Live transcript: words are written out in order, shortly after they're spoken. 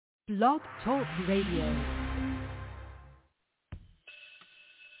Blog Talk Radio.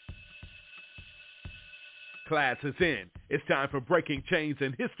 Class is in. It's time for Breaking Chains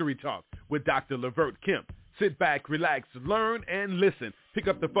and History Talk with Dr. Levert Kemp. Sit back, relax, learn, and listen. Pick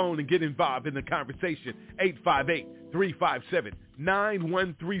up the phone and get involved in the conversation.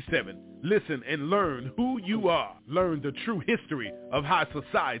 858-357-9137. Listen and learn who you are. Learn the true history of how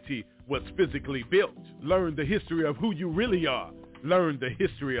society was physically built. Learn the history of who you really are. Learn the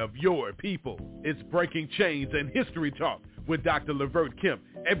history of your people. It's Breaking Chains and History Talk with Dr. Levert Kemp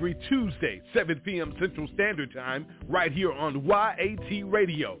every Tuesday, 7 p.m. Central Standard Time, right here on YAT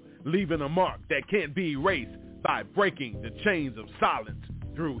Radio, leaving a mark that can't be erased by breaking the chains of silence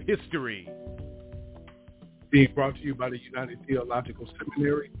through history. Being brought to you by the United Theological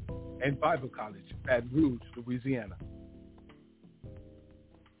Seminary and Bible College, Baton Rouge, Louisiana.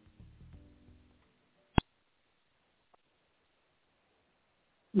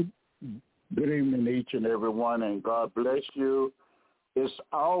 Good evening, each and every one, and God bless you. It's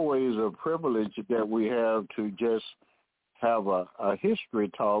always a privilege that we have to just have a history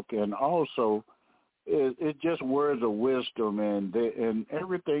talk, and also it's just words of wisdom, and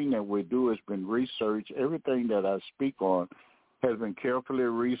everything that we do has been researched. Everything that I speak on has been carefully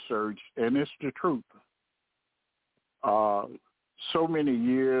researched, and it's the truth. So many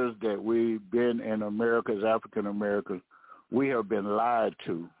years that we've been in America as African Americans, we have been lied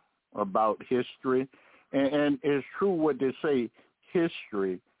to about history, and it's true what they say,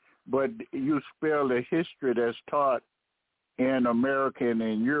 history, but you spell the history that's taught in America and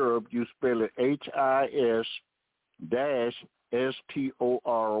in Europe, you spell it HIS-STORY,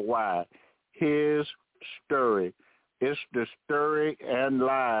 his story. It's the story and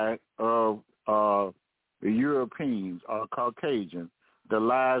lie of the Europeans or Caucasians, the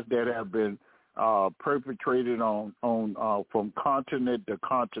lies that have been perpetrated on from continent to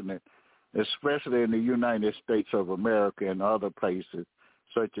continent, especially in the United States of America and other places,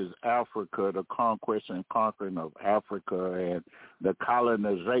 such as Africa, the conquest and conquering of Africa, and the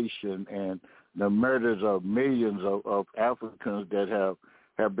colonization and the murders of millions of Africans that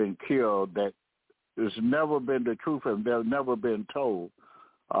have been killed. That has never been the truth, and they've never been told.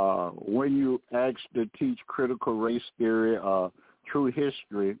 When you ask to teach critical race theory, true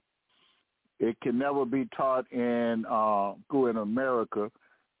history, it can never be taught in America,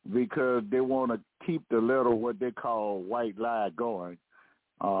 because they want to keep the little what they call white lie going.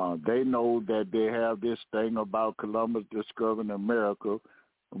 They know that they have this thing about Columbus discovering America,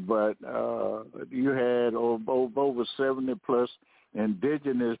 but you had over 70 plus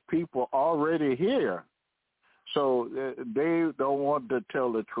indigenous people already here. So they don't want to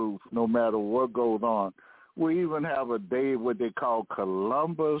tell the truth no matter what goes on. We even have a day what they call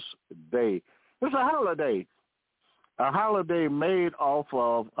Columbus Day. It's a holiday made off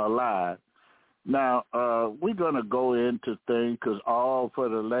of a lie. Now, we're going to go into things because for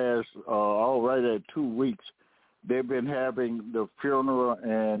the last, right at 2 weeks, they've been having the funeral,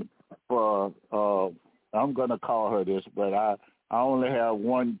 and I'm going to call her this, but I only have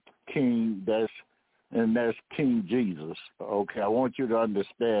one king, and that's King Jesus. Okay, I want you to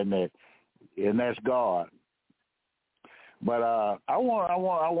understand that, and that's God. But I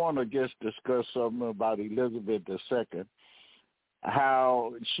want to just discuss something about Elizabeth II,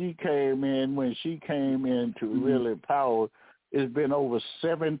 how she came in. When she came into really power, it's been over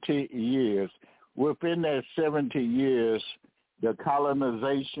 70 years. Within that 70 years, the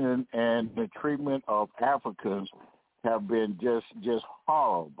colonization and the treatment of Africans have been just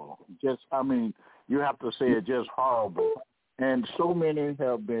horrible. You have to say it, just horrible. And so many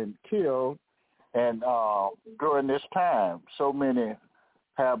have been killed. And during this time, so many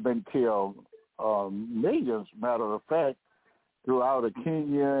have been killed, millions, matter of fact, throughout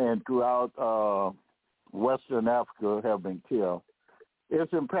Kenya and throughout Western Africa have been killed.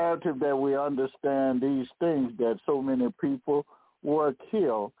 It's imperative that we understand these things, that so many people were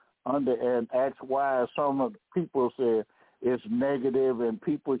killed and ask why some people say it's negative and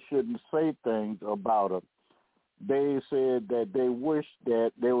people shouldn't say things about it. They said that they wished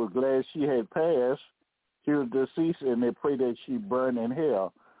that they were glad she had passed. She was deceased, and they pray that she burned in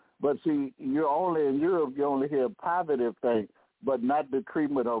hell. But see, you're only in Europe, you only hear positive things, but not the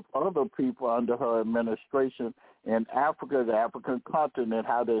treatment of other people under her administration. In Africa, the African continent,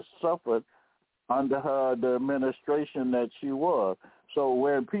 how they suffered under the administration that she was. So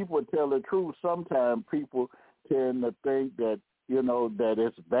when people tell the truth, sometimes people tend to think that, that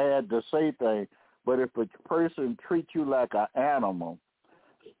it's bad to say things. But if a person treats you like an animal,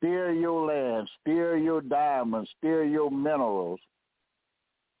 steal your land, steal your diamonds, steal your minerals,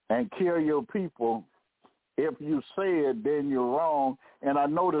 and kill your people, if you say it, then you're wrong. And I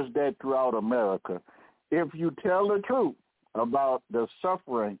noticed that throughout America. If you tell the truth about the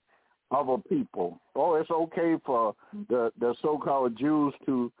suffering of a people, it's okay for the so-called Jews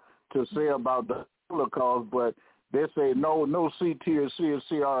to say about the Holocaust, but they say no CT or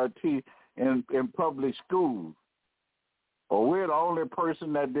CRT in public schools. Or we're the only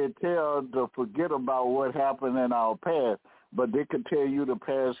person that they tell to forget about what happened in our past, but they could tell you the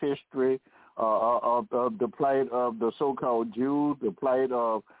past history of the plight of the so-called Jews, the plight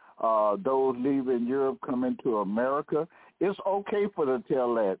of those leaving Europe coming to America. It's okay for them to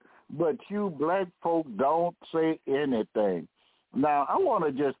tell that, but you black folk don't say anything. Now, I want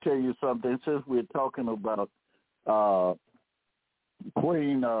to just tell you something since we're talking about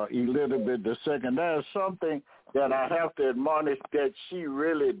Queen Elizabeth II. There's something that I have to admonish that she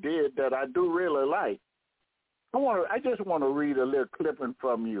really did that I do really like. I just want to read a little clipping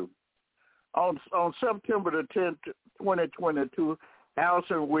from you. On September the 10th, 2022,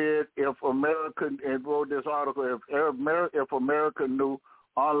 Alison Weir, wrote this article, if America Knew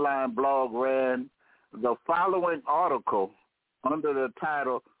online blog ran the following article under the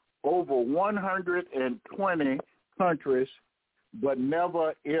title, Over 120 Countries, but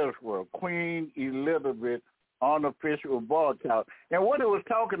Never Israel, Queen Elizabeth Unofficial Boycott. And what it was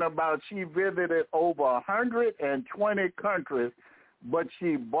talking about, she visited over 120 countries, but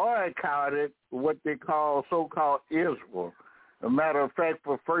she boycotted what they call so-called Israel. As a matter of fact,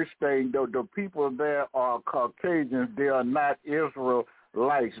 for first thing, the people there are Caucasians. They are not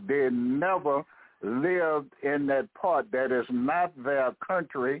Israelites. They never lived in that part. That is not their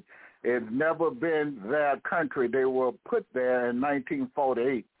country. It's never been their country. They were put there in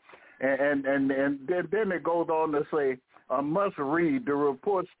 1948. And then it goes on to say, I must read, the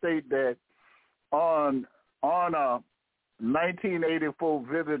report state that on a 1984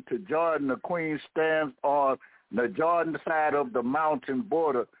 visit to Jordan, the Queen stands on the Jordan side of the mountain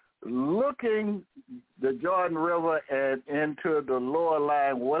border, looking the Jordan River and into the lower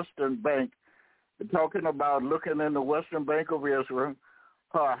lying western bank, talking about looking in the western bank of Israel.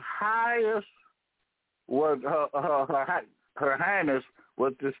 Her highest was her highness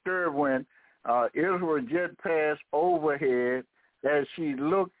was disturbed when Israel jet passed overhead as she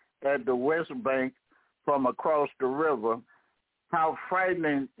looked at the west bank from across the river. How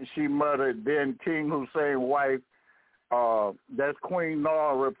frightening, she muttered. Then King Hussein's wife, that's Queen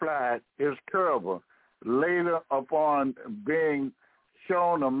Noor, replied, it's terrible. Later, upon being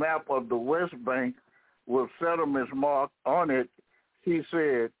shown a map of the West Bank with settlements marked on it, she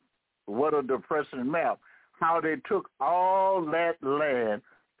said, what a depressing map. How they took all that land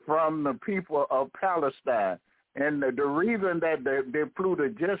from the people of Palestine. And the reason that they flew to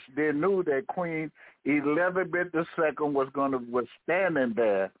just, they knew that Queen Elizabeth II was standing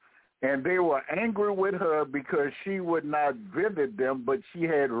there. And they were angry with her because she would not visit them, but she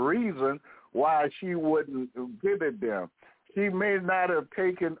had reason why she wouldn't visit them. She may not have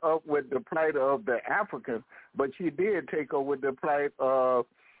taken up with the plight of the Africans, but she did take up with the plight of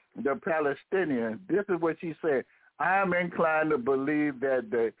the Palestinians. This is what she said. I'm inclined to believe that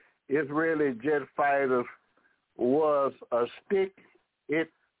the Israeli jet fighters was a stick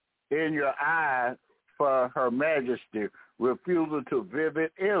in your eye for Her Majesty, refusal to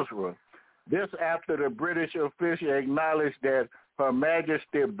visit Israel. This after the British official acknowledged that Her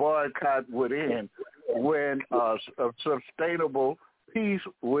Majesty boycott would end when a sustainable peace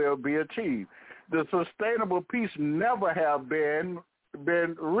will be achieved. The sustainable peace never have been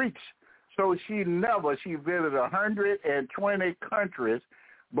reached. So she visited 120 countries,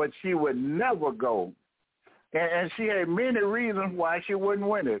 but she would never go. And she had many reasons why she wouldn't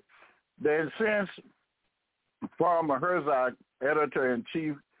win it. Then since former Herzog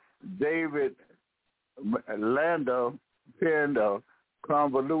editor-in-chief David Landau penned a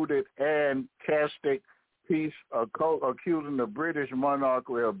convoluted and castic piece accusing the British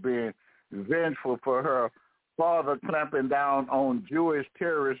monarchy of being vengeful for her father clamping down on Jewish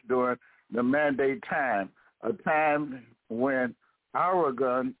terrorists during the Mandate time, a time when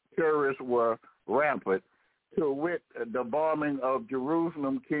Aragon terrorists were rampant, to wit the bombing of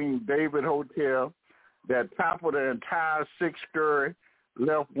Jerusalem King David Hotel that toppled the entire six-story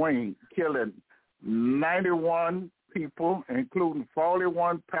left wing, killing 91 people, including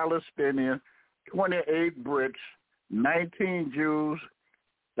 41 Palestinians, 28 Brits, 19 Jews,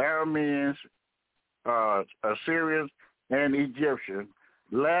 Arameans, Assyrians, and Egyptians.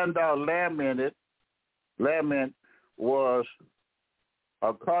 Landau lament was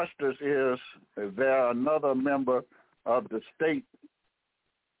Acoustus is there another member of the state.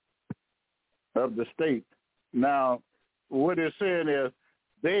 Now, what it's saying is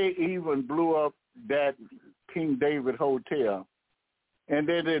they even blew up that King David Hotel. And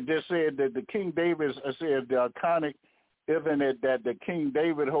then they said that the King David said the iconic, isn't it, that the King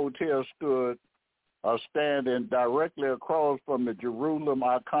David Hotel stood standing directly across from the Jerusalem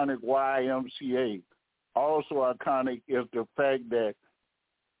iconic YMCA. Also iconic is the fact that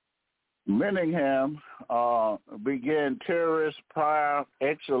Meningham began terrorist par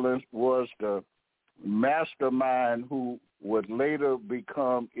excellence, was the mastermind who would later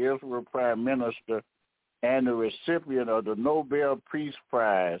become Israel Prime Minister and the recipient of the Nobel Peace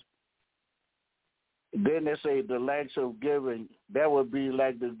Prize. Then they say the likes of giving, that would be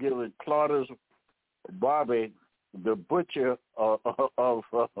like the giving Claudius Barbie, the butcher of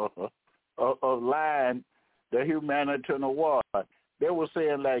Lion, the Humanitarian Award. They were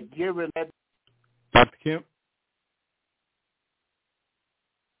saying like giving that. Dr. Kemp?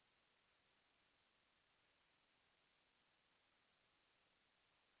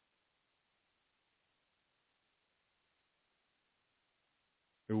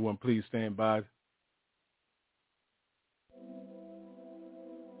 Everyone, please stand by.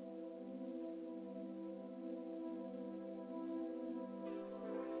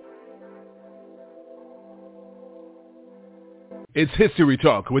 It's History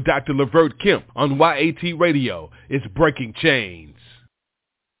Talk with Dr. Levert Kemp on YAT Radio. It's breaking chains.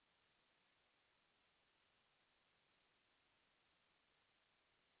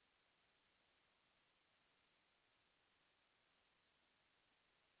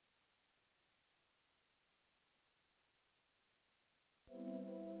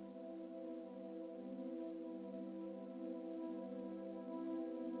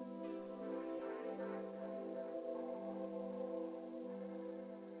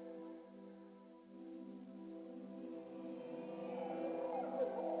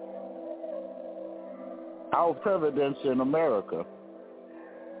 Our presidents in America,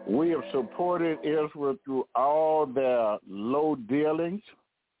 we have supported Israel through all their low dealings,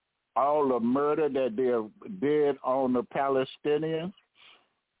 all the murder that they did on the Palestinians.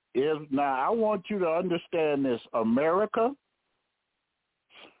 Now, I want you to understand this. America,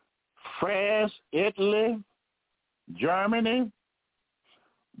 France, Italy, Germany,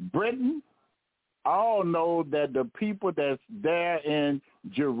 Britain, all know that the people that's there in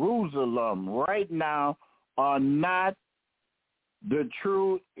Jerusalem right now are not the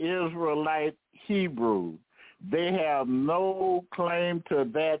true Israelite Hebrew. They have no claim to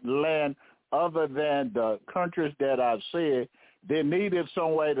that land other than the countries that I said. They needed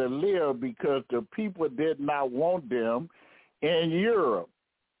somewhere to live because the people did not want them in Europe.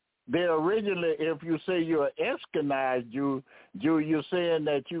 They originally, if you say you're an Ashkenaz Jew, you're saying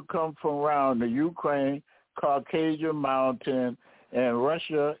that you come from around the Ukraine, Caucasian Mountain, and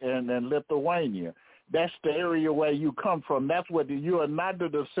Russia, and Lithuania. That's the area where you come from. That's what you are not the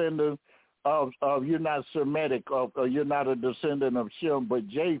descendant of you're not Semitic, or you're not a descendant of Shem, but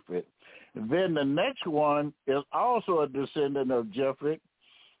Japheth. Then the next one is also a descendant of Japheth.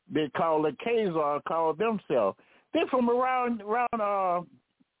 They call the Khazar, call themselves. They're from around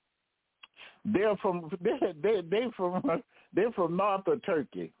they're from north of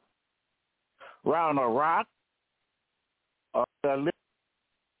Turkey, around Iraq, the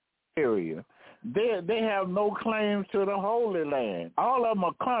area. They have no claims to the Holy Land. All of them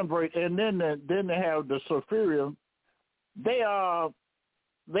are converts, and then they have the Sephardim. They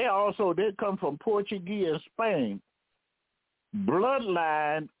come from Portuguese and Spain.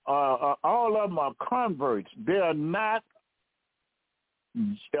 Bloodline, all of them are converts. They are not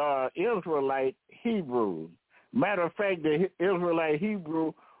Israelite Hebrews. Matter of fact, the Israelite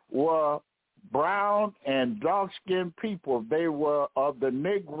Hebrew were brown and dark-skinned people. They were of the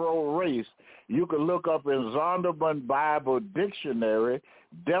Negro race. You can look up in Zondervan Bible Dictionary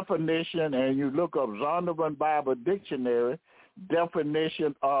definition, and you look up Zondervan Bible Dictionary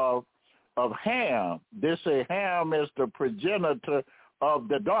definition of Ham. They say Ham is the progenitor of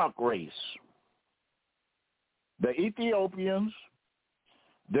the dark race. The Ethiopians,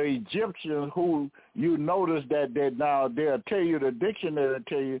 the Egyptians, who you notice that they'll tell you, the dictionary will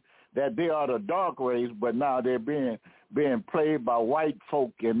tell you that they are the dark race, but now they're being played by white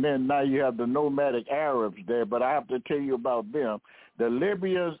folk, and then now you have the nomadic Arabs there, but I have to tell you about them. The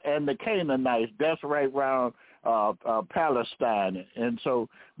Libyans and the Canaanites, that's right around Palestine. And so,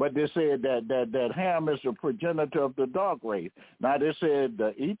 but they said that Ham is the progenitor of the dark race. Now they said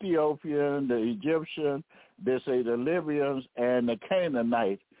the Ethiopian, the Egyptian, they say the Libyans and the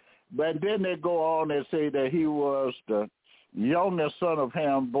Canaanites. But then they go on and say that he was the youngest son of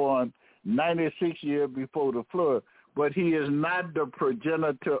Ham, born 96 years before the flood. But he is not the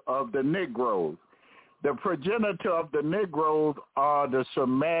progenitor of the Negroes. The progenitor of the Negroes are the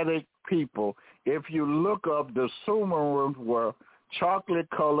Semitic people. If you look up, the Sumerians were chocolate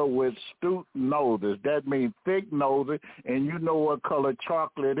color with stoop noses. That means thick noses, and you know what color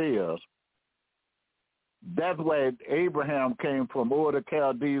chocolate is. That's where Abraham came from, Ur the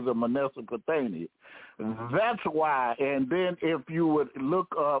Chaldees of Mesopotamia. That's why. And then if you would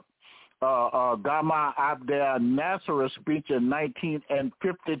look up Gamal Abdel Nasser's speech in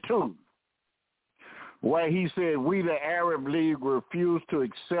 1952, where he said, we, the Arab League, refuse to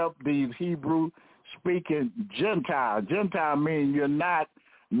accept these Hebrew-speaking Gentiles. Gentile means you're not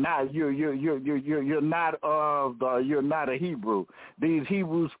you're not a Hebrew. These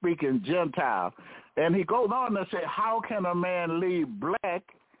Hebrew-speaking Gentiles. And he goes on to say, how can a man leave black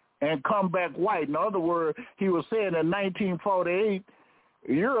and come back white? In other words, he was saying in 1948,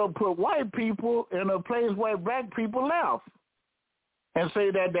 Europe put white people in a place where black people left, and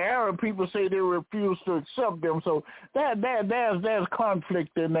say that the Arab people say they refuse to accept them. So there's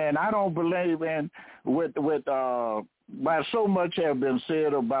conflict in that. And I don't believe in with by so much have been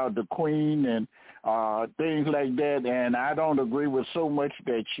said about the Queen and things like that, and I don't agree with so much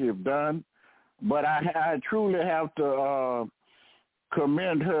that she's done. But I truly have to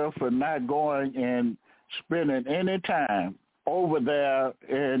commend her for not going and spending any time over there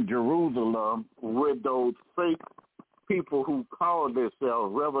in Jerusalem with those fake people who call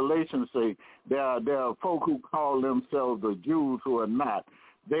themselves, Revelation say, there are folk who call themselves the Jews who are not.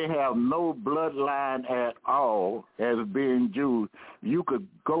 They have no bloodline at all as being Jews. You could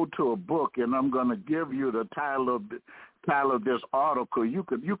go to a book, and I'm going to give you the title of this article. You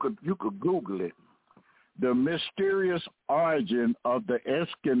could Google it. The Mysterious Origin of the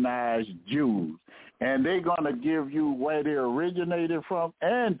Ashkenaz Jews. And they're going to give you where they originated from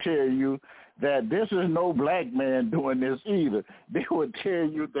and tell you that this is no black man doing this either. They will tell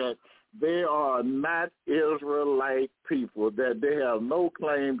you that they are not Israelite people, that they have no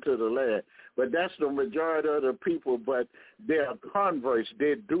claim to the land. But that's the majority of the people, but they're converts.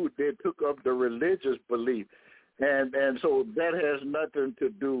 They took up the religious belief. And so that has nothing to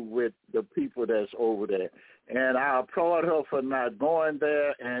do with the people that's over there. And I applaud her for not going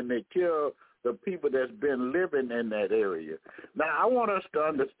there, and they kill the people that's been living in that area. Now, I want us to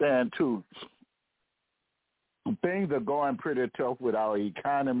understand, too, things are going pretty tough with our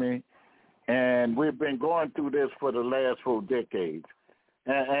economy, and we've been going through this for the last 4 decades.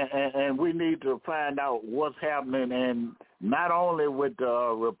 And we need to find out what's happening, and not only with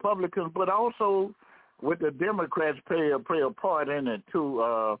the Republicans, but also with the Democrats play a part in it, too,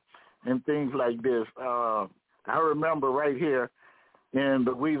 and things like this. I remember right here in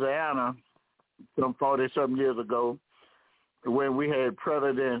Louisiana some 40-something years ago when we had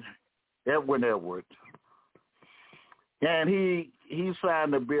President Edwin Edwards. And he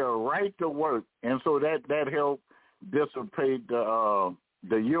signed a bill, right to work, and so that helped dissipate the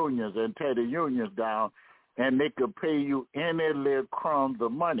unions and tear the unions down, and they could pay you any little crumbs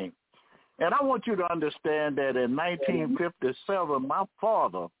of money. And I want you to understand that in 1957, my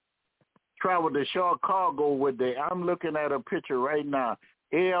father traveled to Chicago with I'm looking at a picture right now,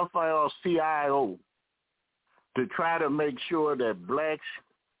 AFL-CIO, to try to make sure that blacks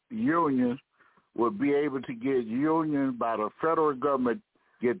unions would be able to get unions by the federal government,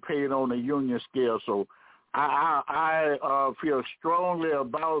 get paid on a union scale. So I feel strongly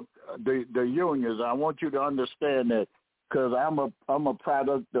about the unions. I want you to understand that, because I'm a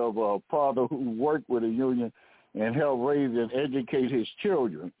product of a father who worked with a union and helped raise and educate his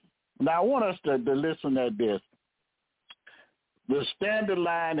children. Now, I want us to listen at this. The standard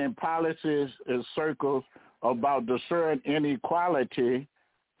line in policies and circles about discerning inequality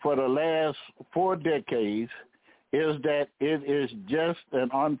for the last 4 decades is that it is just an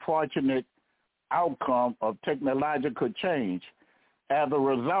unfortunate outcome of technological change. As a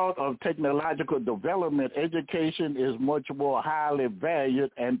result of technological development, education is much more highly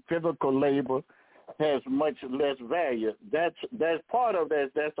valued, and physical labor has much less value. That's part of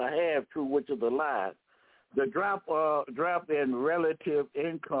that. That's a half-truth, which is a lie. The drop in relative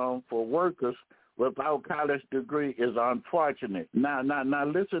income for workers without college degree is unfortunate. Now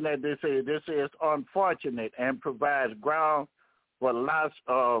listen at this. This is unfortunate and provides ground for lots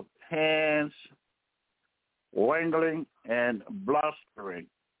of hands wrangling and blustering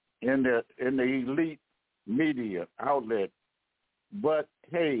in the elite media outlet. But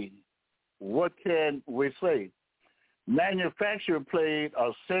hey, what can we say? Manufacturing played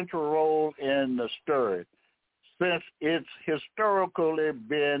a central role in the story, since it's historically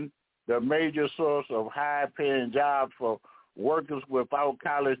been the major source of high-paying jobs for workers without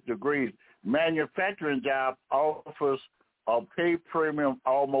college degrees. Manufacturing job offers a pay premium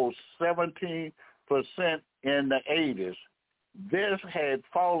almost 17% in the 80s. this had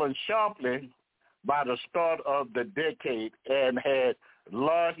fallen sharply by the start of the decade and had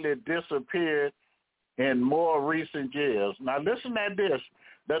largely disappeared in more recent years. Now listen at this.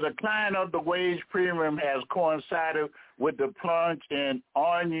 The decline of the wage premium has coincided with the plunge in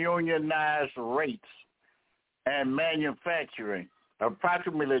ununionized rates and manufacturing.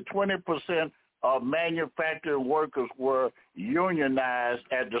 Approximately 20% of manufacturing workers were unionized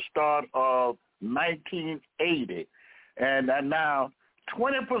at the start of 1980. And now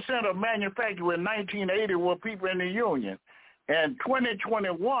 20% of manufacturing in 1980 were people in the union. And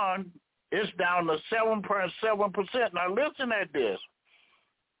 2021, it's down to 7.7%. Now listen at this.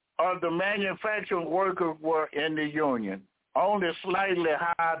 Of the manufacturing workers were in the union, only slightly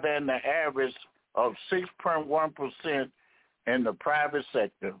higher than the average of 6.1% in the private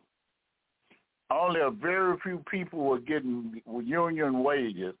sector. Only a very few people were getting union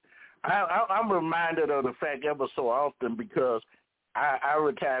wages. I'm reminded of the fact ever so often because I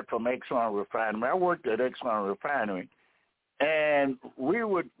retired from Exxon Refinery. I worked at Exxon Refinery, and we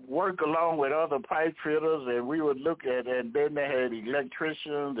would work along with other pipe fitters, and we would look at, and then they had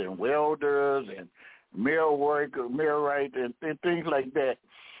electricians and welders and millwrights and things like that.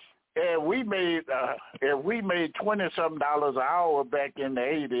 And we made $20-something an hour back in the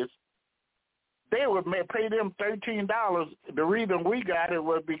 80s. They would pay them $13. The reason we got it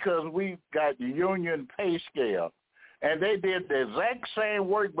was because we got the union pay scale. And they did the exact same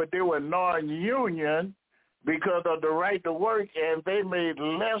work, but they were non-union because of the right to work, and they made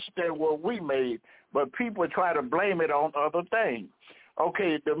less than what we made. But people try to blame it on other things.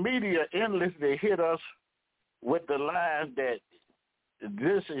 Okay, the media endlessly hit us with the line that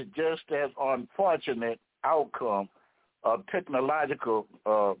this is just an unfortunate outcome of technological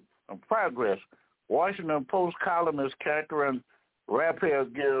progress. Washington Post columnist Catherine Rappel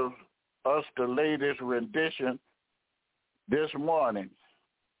gives us the latest rendition this morning.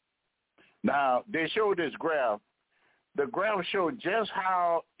 Now, they showed this graph. The graph showed just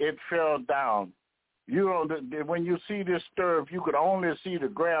how it fell down. You know, when you see this curve, you could only see the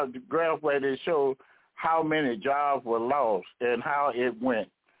graph where they showed how many jobs were lost and how it went.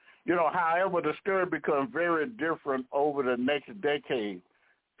 You know, however, the story becomes very different over the next decade.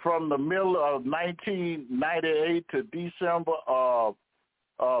 From the middle of 1998 to December of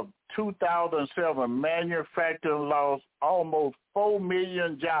 2007, manufacturing lost almost 4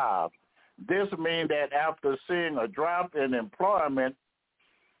 million jobs. This means that after seeing a drop in employment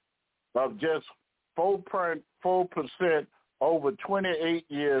of just 4.4% over 28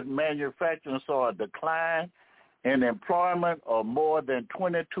 years, manufacturing saw a decline in employment of more than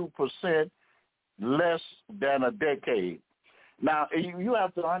 22% less than a decade. Now, you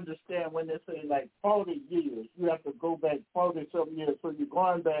have to understand when they say like 40 years, you have to go back 40-something years. So you're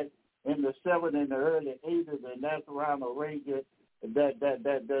going back in the 70s and the early 80s, and that's around the Reagan,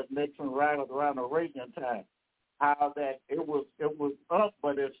 that Nixon right around the Reagan time. How that it was up,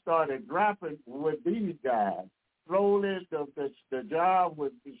 but it started dropping with these guys. Slowly, the job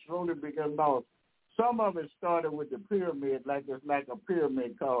would slowly become lost. Some of it started with the pyramid, it's like a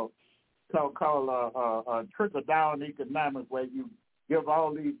pyramid called trickle-down economics, where you give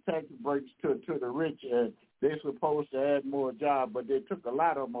all these tax breaks to the rich, and they're supposed to add more jobs, but they took a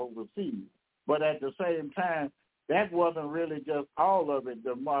lot of them overseas. But at the same time, that wasn't really just all of it.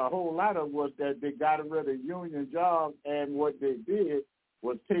 A whole lot of it was that they got rid of union jobs, and what they did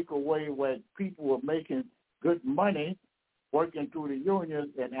was take away where people were making good money working through the unions,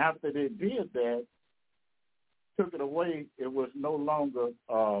 and after they did that, took it away, it was no longer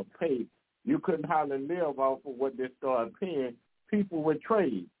paid. You couldn't hardly live off of what they started paying people with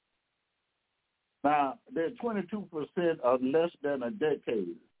trade. Now, they're 22% of less than a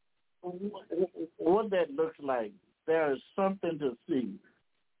decade. What that looks like, there is something to see.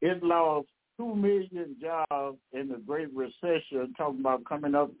 It lost 2 million jobs in the Great Recession, talking about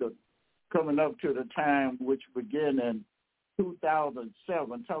coming up to the time which began in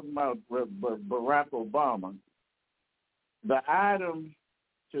 2007, talking about Barack Obama. The item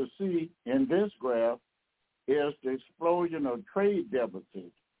to see in this graph is the explosion of trade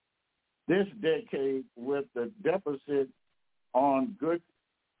deficits. This decade, with the deficit on goods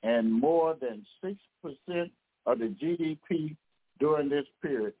and more than 6% of the GDP during this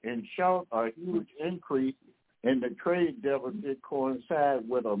period. In short, a huge increase in the trade deficit coincides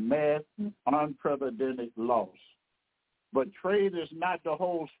with a mass unprecedented loss. But trade is not the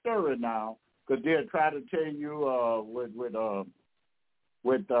whole story now, because they'll try to tell you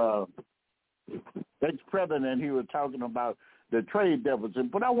with ex-president, he was talking about the trade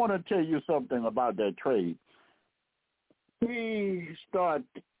deficit. But I want to tell you something about that trade. He started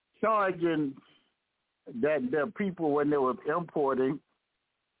charging that people, when they were importing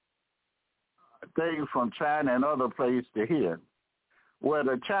things from China and other places to here, where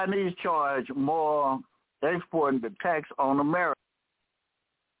the Chinese charge more exporting the tax on America.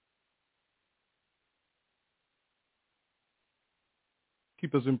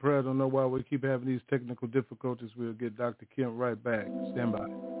 Keep us in prayer. Don't know why we keep having these technical difficulties. We'll get Dr. Kemp right back. Stand by.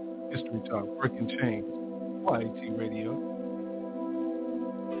 History Talk, Breaking Chains, YAT Radio.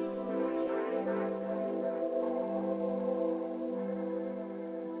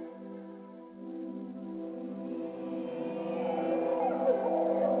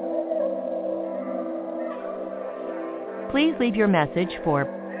 Please leave your message for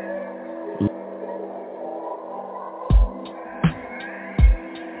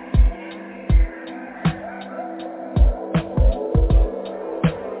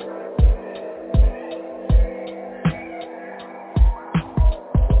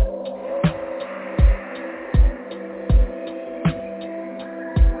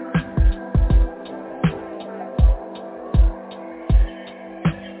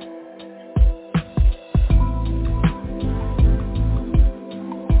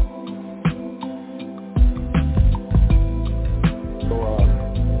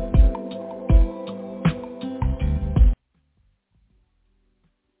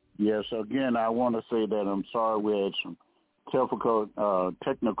Yes, again, I want to say that I'm sorry we had some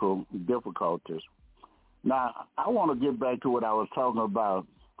technical difficulties. Now, I want to get back to what I was talking about.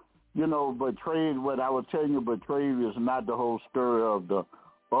 You know, but trade, what I was telling you, but trade is not the whole story of the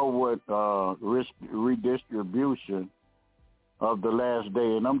upward redistribution of the last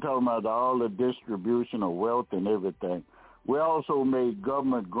day. And I'm talking about all the distribution of wealth and everything. We also made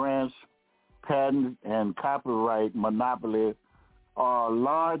government grants, patent, and copyright monopoly are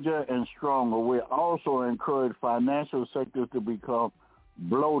larger and stronger. We also encourage financial sectors to become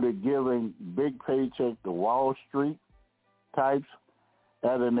bloated, giving big paychecks to Wall Street types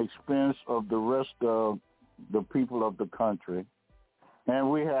at an expense of the rest of the people of the country.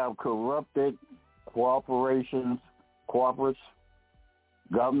 And we have corrupted corporations, corporates,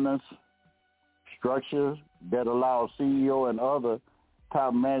 governments, structures that allow CEO and other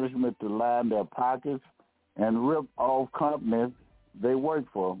top management to line their pockets and rip off companies they work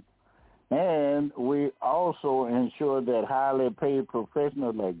for. And we also ensure that highly paid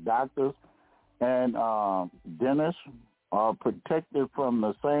professionals like doctors and dentists are protected from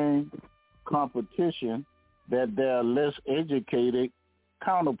the same competition that their less educated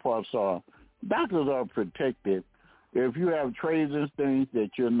counterparts are. Doctors are protected. If you have trades and things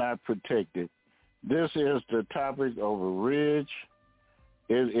that you're not protected, this is the topic of a ridge.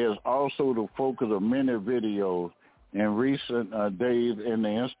 It is also the focus of many videos in recent days in the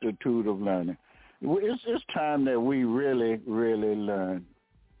Institute of Learning. It's time that we really, really learn.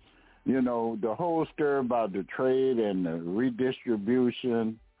 You know, the whole story about the trade and the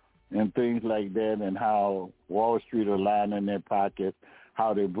redistribution and things like that, and how Wall Street are lining their pockets,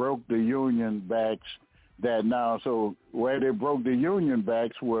 how they broke the union backs. That now, so where they broke the union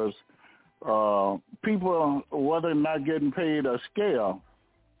backs was people whether not getting paid a scale.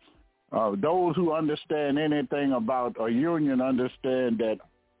 Those who understand anything about a union understand that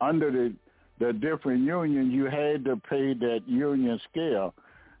under the different unions, you had to pay that union scale.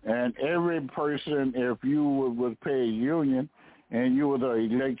 And every person, if you was paid union and you was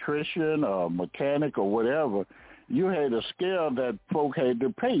an electrician or mechanic or whatever, you had a scale that folk had to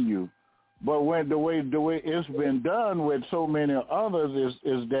pay you. But when the way it's been done with so many others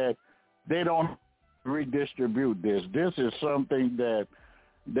is that they don't redistribute this. This is something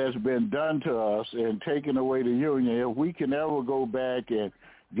that's been done to us and taken away the union. If we can ever go back and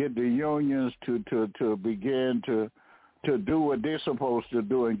get the unions to begin to do what they're supposed to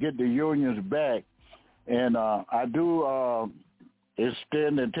do and get the unions back, and I do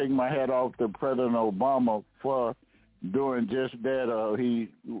extend and take my hat off to President Obama for doing just that.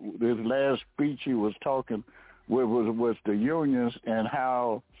 His last speech he was talking was the unions and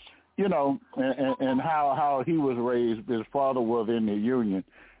how, you know, and how he was raised. His father was in the union,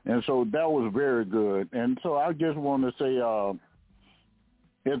 and so that was very good. And so I just want to say,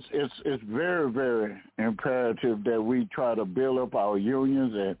 it's very, very imperative that we try to build up our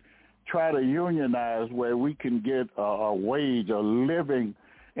unions and try to unionize where we can get a wage, a living,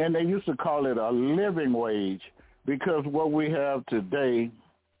 and they used to call it a living wage, because what we have today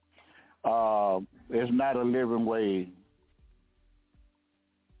is not a living wage.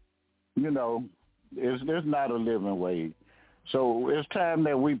 You know, it's not a living wage. So it's time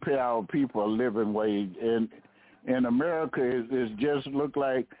that we pay our people a living wage. And in America, it just look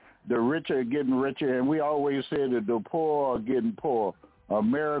like the rich are getting richer, and we always say that the poor are getting poor.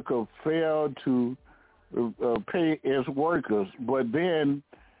 America failed to pay its workers. But then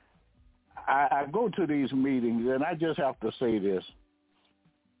I go to these meetings, and I just have to say this.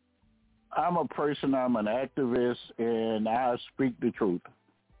 I'm a person, I'm an activist, and I speak the truth.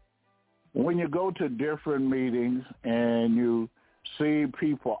 When you go to different meetings and you see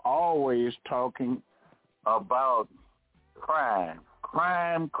people always talking about crime.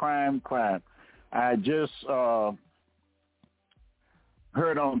 I just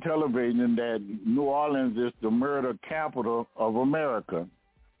heard on television that New Orleans is the murder capital of America.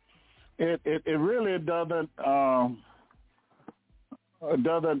 It really doesn't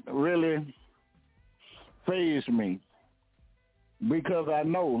really faze me, because I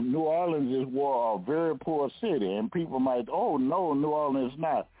know New Orleans is a very poor city, and people might, oh no, New Orleans is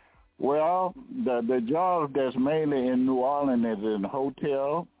not. Well, the jobs that's mainly in New Orleans is in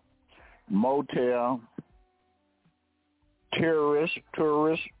hotel, motel, tourists,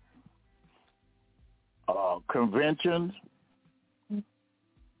 conventions,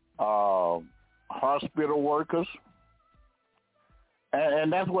 hospital workers,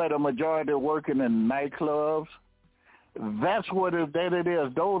 and that's where the majority are working in nightclubs. That's what it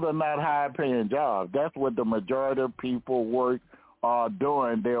is. Those are not high-paying jobs. That's what the majority of people are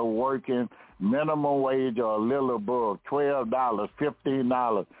doing. They're working minimum wage or a little above, $12,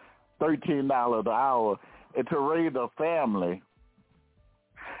 $15, $13 an hour to raise a family.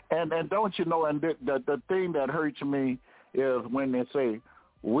 And don't you know, and the thing that hurts me is when they say,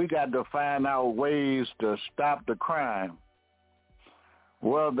 we got to find out ways to stop the crime.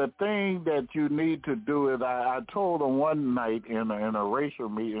 Well, the thing that you need to do is, I told them one night in a race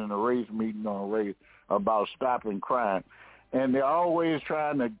meeting on race about stopping crime, and they're always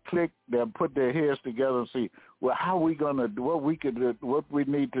trying to put their heads together and see, well, how we gonna do what we could do, what we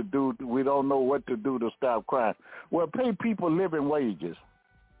need to do. We don't know what to do to stop crime. Well, pay people living wages.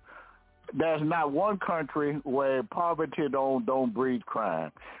 There's not one country where poverty don't breed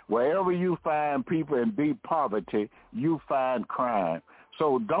crime. Wherever you find people in deep poverty, you find crime.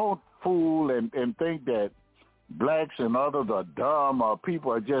 So don't fool and think that blacks and others are dumb, or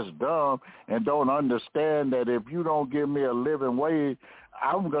people are just dumb and don't understand that if you don't give me a living wage,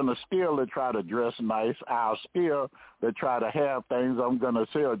 I'm going to steal to try to dress nice. I'll steal to try to have things. I'm going to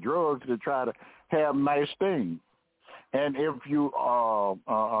sell drugs to try to have nice things. And if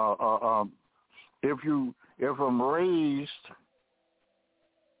I'm raised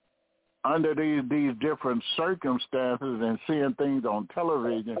under these different circumstances and seeing things on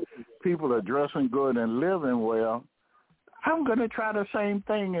television, people are dressing good and living well, I'm going to try the same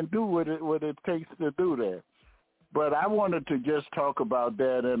thing and do what it takes to do that. But I wanted to just talk about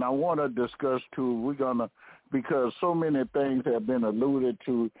that, and I want to discuss, too, because so many things have been alluded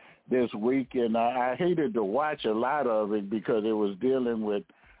to this week, and I hated to watch a lot of it because it was dealing with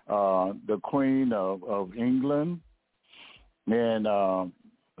the Queen of England, and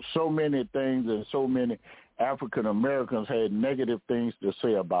so many things, and so many African Americans had negative things to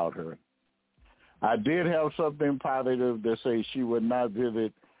say about her. I did have something positive to say. She would not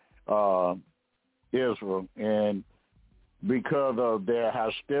visit Israel, and because of their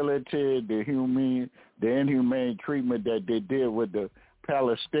hostility, the inhumane treatment that they did with the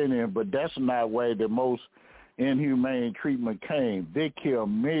Palestinians, but that's not where the most inhumane treatment came. They killed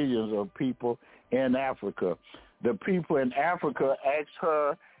millions of people in Africa. The people in Africa asked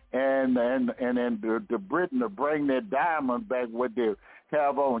her and the Britain to bring their diamonds back, what they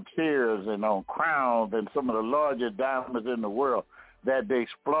have on chairs and on crowns and some of the largest diamonds in the world, that they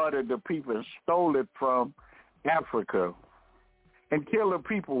exploited the people and stole it from Africa and killed the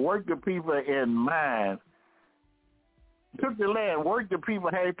people, worked the people in mines, took the land, worked the people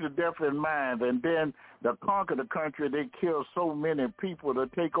half to death in mines, and then to conquer the country, they killed so many people to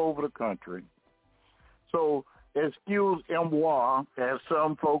take over the country. So, excuse-moi, as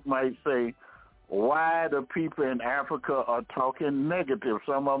some folk might say, why the people in Africa are talking negative.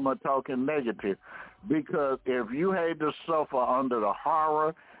 Some of them are talking negative. Because if you had to suffer under the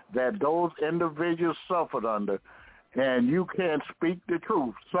horror that those individuals suffered under, and you can't speak the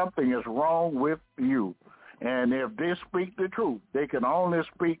truth, something is wrong with you. And if they speak the truth, they can only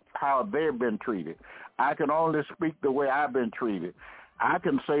speak how they've been treated. I can only speak the way I've been treated. I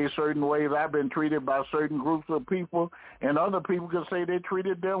can say certain ways I've been treated by certain groups of people, and other people can say they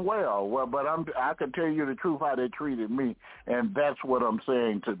treated them well. Well, but I can tell you the truth how they treated me, and that's what I'm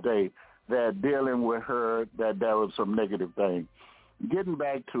saying today, that dealing with her, that there was some negative thing. Getting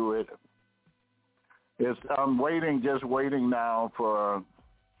back to it, I'm just waiting now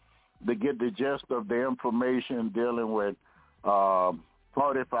to get the gist of the information dealing with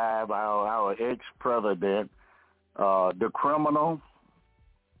 45, our ex-president, the criminal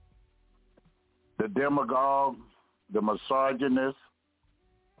the demagogue, the misogynist,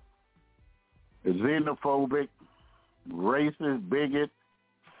 the xenophobic, racist, bigot,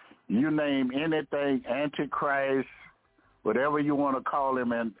 you name anything, antichrist, whatever you want to call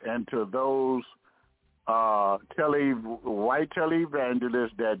him, and to those white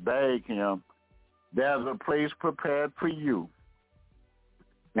televangelists that beg him, there's a place prepared for you.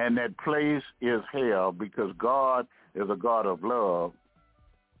 And that place is hell, because God is a God of love.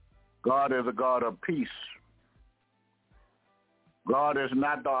 God is a God of peace. God is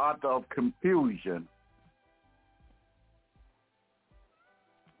not the author of confusion.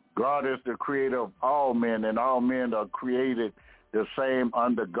 God is the creator of all men, and all men are created the same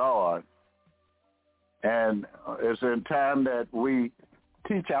under God. And it's in time that we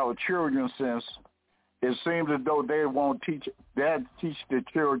teach our children, since it seems as though they won't teach the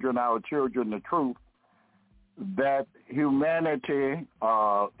children, our children, the truth, that humanity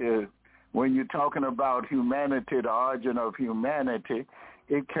is, when you're talking about humanity, the origin of humanity,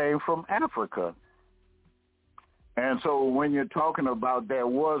 it came from Africa. And so when you're talking about there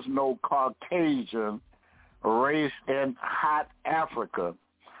was no Caucasian race in hot Africa,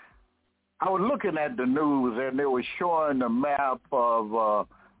 I was looking at the news, and they were showing the map of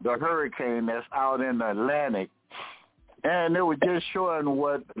the hurricane that's out in the Atlantic. And they were just showing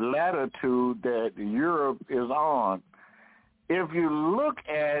what latitude that Europe is on. If you look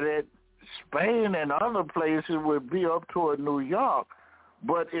at it, Spain and other places would be up toward New York.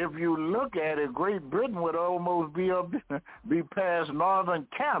 But if you look at it, Great Britain would almost be past northern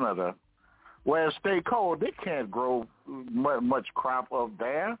Canada, where it stay cold. They can't grow much crop up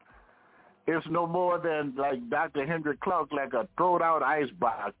there. It's no more than, like Dr. Henry Clark, like a thrown-out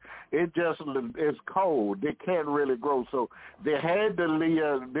icebox. It just is cold. They can't really grow. So they had to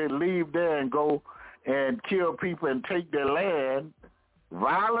leave there and go and kill people and take their land.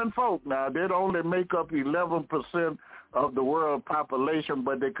 Violent folk. Now, they'd only make up 11% of the world population,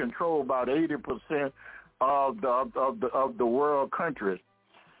 but they control about 80% of the world countries.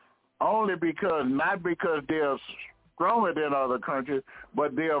 Only because, not because they're stronger than other countries,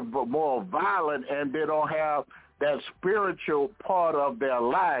 but they're more violent, and they don't have that spiritual part of their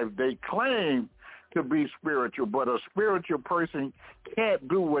life. They claim to be spiritual, but a spiritual person can't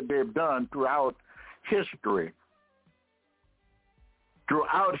do what they've done throughout history.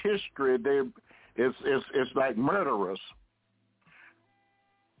 Throughout history, it's like murderers.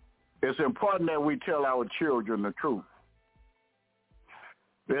 It's important that we tell our children the truth.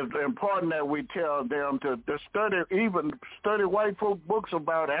 It's important that we tell them to study white folk books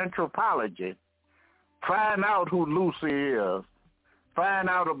about anthropology. Find out who Lucy is. Find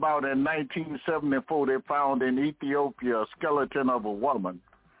out about, in 1974, they found in Ethiopia a skeleton of a woman,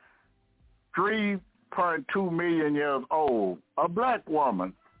 3.2 million years old, a black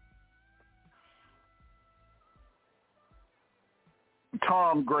woman.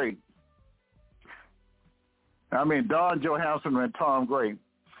 Don Johansson and Tom Gray.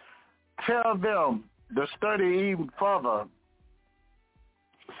 Tell them to study even further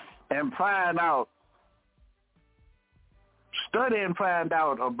and study and find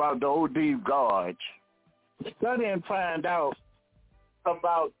out about the Odive Gorge. Study and find out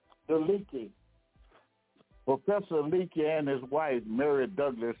about the Leakey, Professor Leakey and his wife, Mary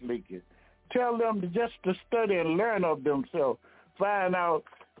Douglas Leakey. Tell them to study and learn of themselves. Find out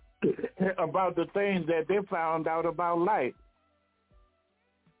about the things that they found out about life.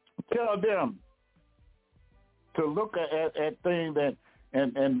 Tell them to look at things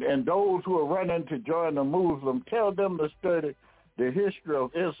and those who are running to join the Muslim, tell them to study the history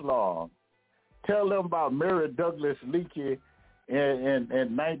of Islam. Tell them about Mary Douglas Leakey in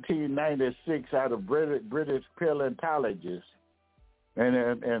 1996 out of British paleontologists.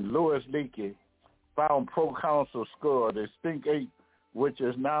 And Louis Leakey found proconsul skull, the stink ape, which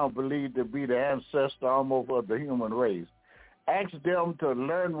is now believed to be the ancestor almost of the human race. Ask them to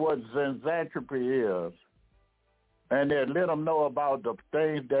learn what xanthropy is, and then let them know about the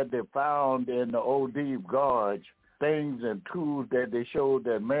things that they found in the Odive Gorge, things and tools that they showed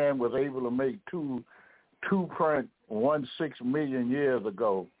that man was able to make 2.16 million years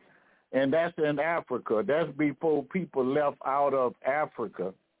ago. And that's in Africa. That's before people left out of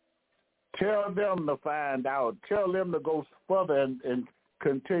Africa. Tell them to find out. Tell them to go further and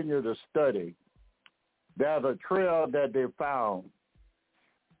continue to study. There's a trail that they found.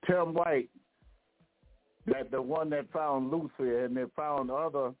 Tim White, that the one that found Lucy, and they found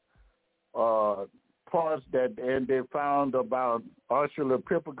other parts and they found about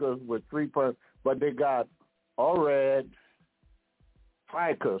Australopithecus with 3 parts, but they got Orad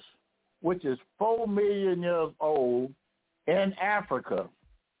ficus, which is 4 million years old in Africa.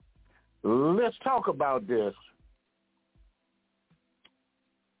 Let's talk about this.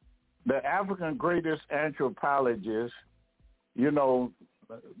 The African greatest anthropologists,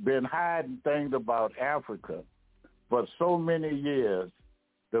 been hiding things about Africa for so many years.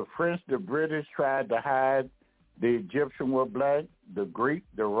 The French, the British tried to hide the Egyptian were black, the Greek,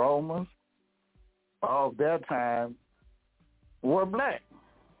 the Romans of their time were black.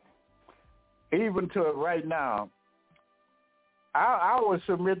 Even to right now, I would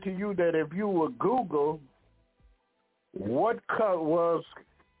submit to you that if you would Google what cut was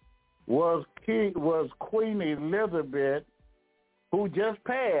Queen Elizabeth, who just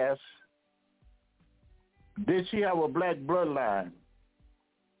passed, did she have a black bloodline?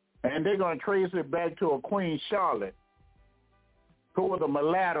 And they're going to trace it back to a Queen Charlotte, who was a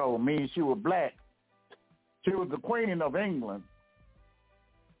mulatto, means she was black. She was the Queen of England.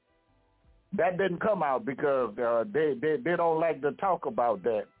 That didn't come out because they don't like to talk about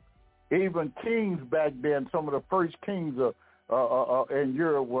that. Even kings back then, some of the first kings in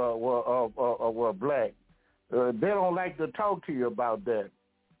Europe were black. They don't like to talk to you about that.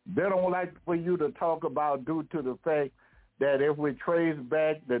 They don't like for you to talk about due to the fact that if we trace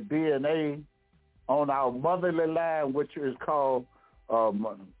back the DNA on our motherly line, which is called our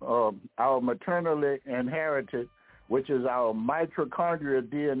maternally inherited, which is our mitochondrial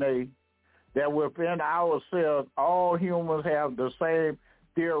DNA, that within ourselves, all humans have the same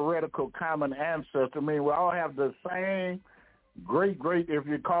theoretical common ancestor. I mean, we all have the same great, if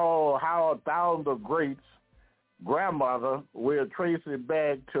you call Howard Thousand of Greats grandmother, we'll trace it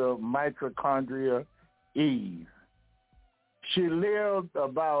back to mitochondria Eve. She lived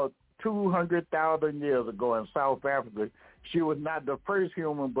about 200,000 years ago in South Africa. She was not the first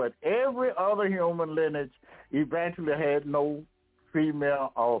human, but every other human lineage eventually had no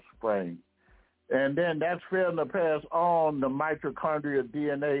female offspring. And then that's failing to pass on the mitochondrial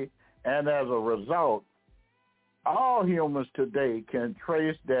DNA, and as a result, all humans today can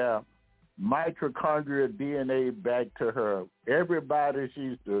trace their mitochondrial DNA back to her. Everybody,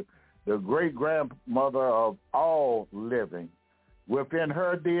 she's the great-grandmother of all living. Within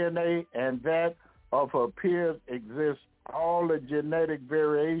her DNA and that of her peers exists all the genetic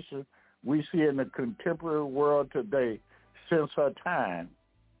variation we see in the contemporary world today since her time.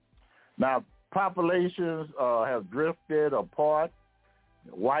 Now, populations have drifted apart.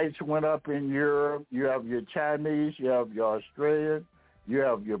 Whites went up in Europe. You have your Chinese, you have your Australian, you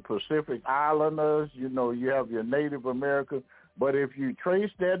have your Pacific Islanders, you have your Native Americans. But if you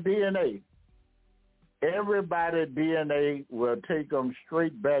trace their DNA, everybody's DNA will take them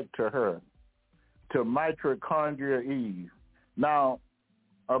straight back to her, to mitochondria Eve. Now,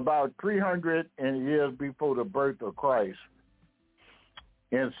 about 300 years before the birth of Christ,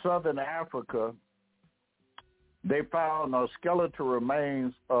 in southern Africa, they found skeletal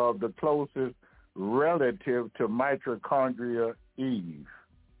remains of the closest relative to mitochondria Eve.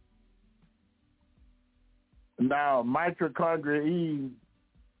 Now, mitochondria Eve,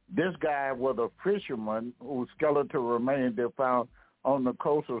 this guy was a fisherman whose skeletal remains they found on the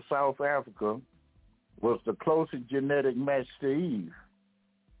coast of South Africa was the closest genetic match to Eve.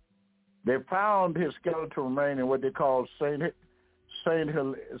 They found his skeletal remains in what they call St.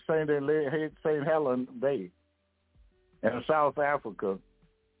 Helena Bay in South Africa.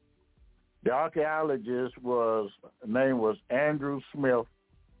 The archaeologist name was Andrew Smith,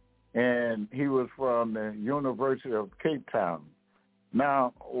 and he was from the University of Cape Town.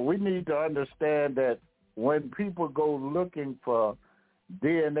 Now, we need to understand that when people go looking for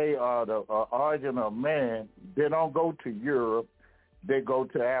DNA or the origin of man, they don't go to Europe, they go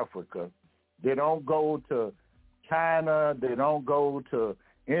to Africa. They don't go to China, they don't go to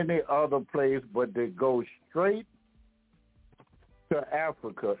any other place, but they go straight to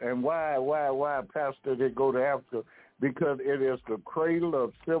Africa. And why, Pastor, they go to Africa? Because it is the cradle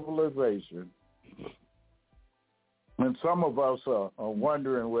of civilization. And some of us are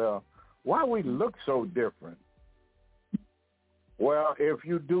wondering, well, why we look so different? Well, if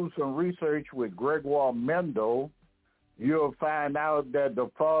you do some research with Gregoire Mendel, you'll find out that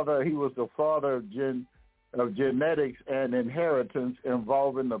he was the father of genetics and inheritance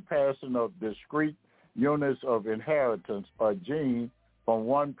involving the passing of discrete units of inheritance or gene from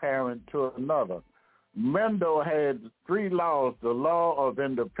one parent to another. Mendel had 3 laws: the law of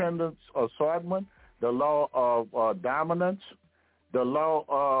independence assortment, the law of dominance, the law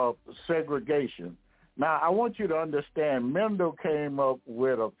of segregation. Now, I want you to understand, Mendel came up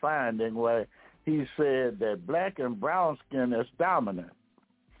with a finding where he said that black and brown skin is dominant,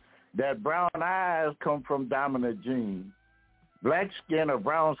 that brown eyes come from dominant genes. Black skin or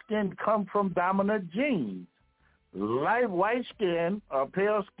brown skin come from dominant genes. Light white skin or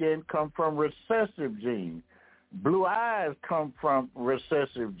pale skin come from recessive genes. Blue eyes come from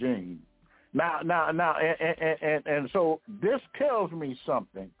recessive genes. Now, and so this tells me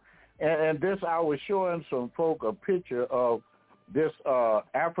something. And this, I was showing some folk a picture of this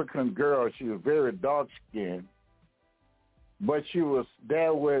African girl. She was very dark skinned, but she was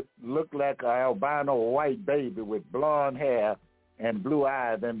there with, looked like an albino white baby with blonde hair and blue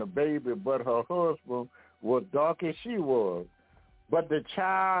eyes, and the baby, but her husband was dark as she was. But the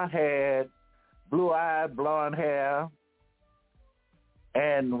child had blue eyes, blonde hair,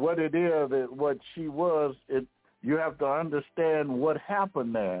 and what it is, what she was, you have to understand what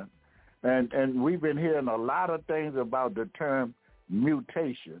happened there. And we've been hearing a lot of things about the term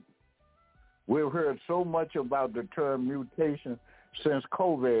mutation. We've heard so much about the term mutation since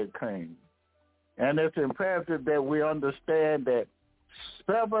COVID came. And it's imperative that we understand that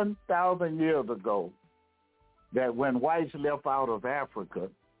 7,000 years ago, that when whites left out of Africa,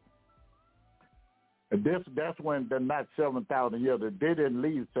 that's when, not 7,000 years, they didn't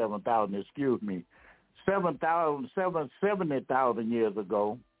leave 7,000, excuse me. 70,000 years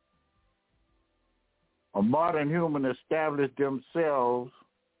ago, a modern human established themselves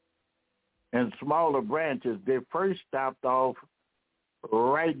in smaller branches. They first stopped off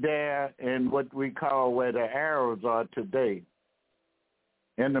right there in what we call where the Arabs are today,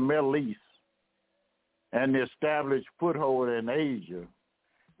 in the Middle East, and established foothold in Asia.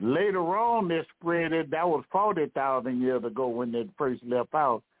 Later on, they spread it. That was 40,000 years ago when they first left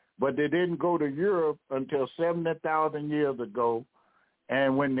out, but they didn't go to Europe until 70,000 years ago,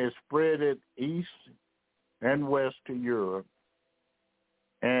 and when they spread it east and west to Europe,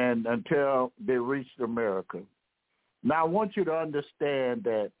 and until they reached America. Now, I want you to understand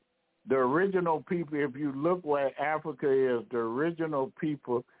that the original people, if you look where Africa is, the original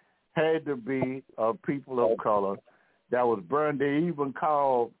people had to be a people of color that was burned. They even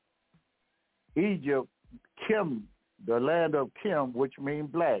called Egypt Kemp, the land of Kemp, which means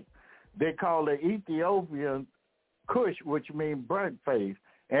black. They call the Ethiopian Kush, which means burnt face.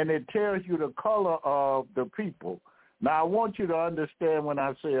 And it tells you the color of the people. Now, I want you to understand when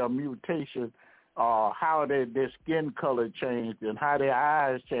I say a mutation, how their skin color changed and how their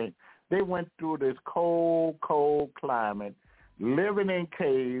eyes changed. They went through this cold climate, living in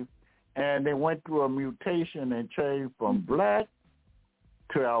caves, and they went through a mutation and changed from black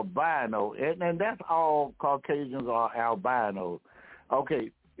to albino. And that's all Caucasians are albinos.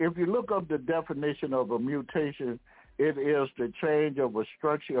 Okay, if you look up the definition of a mutation, it is the change of a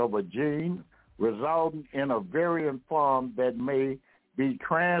structure of a gene resulting in a variant form that may be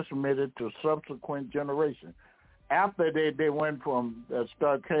transmitted to subsequent generations. After they went from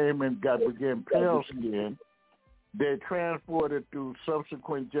came and became pale skin, they transported through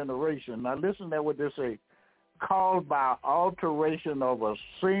subsequent generations. Now listen to what they say. Caused by alteration of a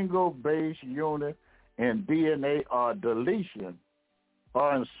single base unit in DNA or deletion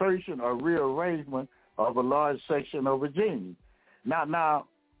or insertion or rearrangement of a large section of a gene. Now,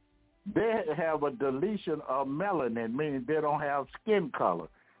 they have a deletion of melanin, meaning they don't have skin color.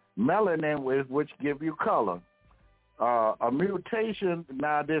 Melanin is which give you color. A mutation,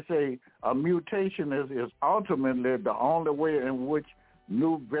 now they say a mutation is ultimately the only way in which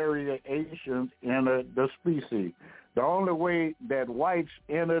new variations enter the species. The only way that whites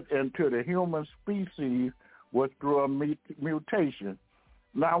entered into the human species was through a mutation.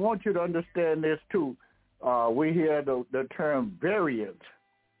 Now, I want you to understand this, too. We hear the term variant.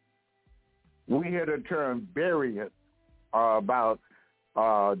 We hear the term variant about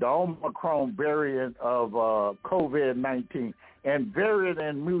the Omicron variant of COVID-19. And variant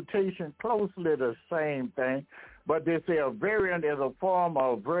and mutation closely the same thing, but they say a variant is a form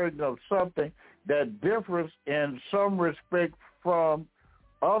or version of something that differs in some respect from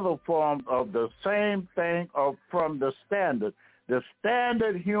other forms of the same thing or from the standard. The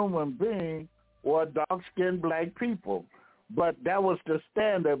standard human being were dark-skinned black people, but that was the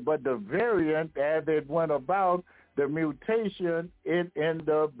standard. But the variant, as it went about, the mutation, it ended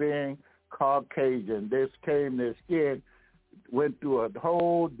up being Caucasian. This skin went through a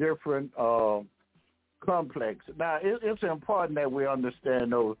whole different complex. Now, it's important that we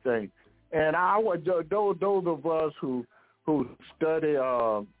understand those things. And those of us who study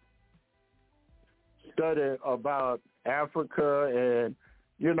about Africa and,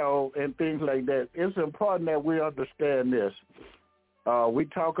 and things like that, it's important that we understand this. We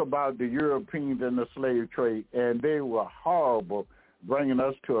talk about the Europeans and the slave trade, and they were horrible bringing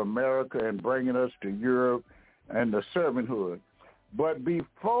us to America and bringing us to Europe and the servanthood. But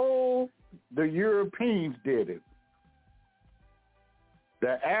before the Europeans did it,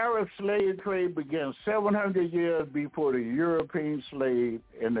 The Arab slave trade began 700 years before the European slave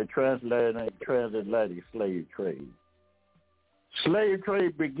and the transatlantic slave trade. Slave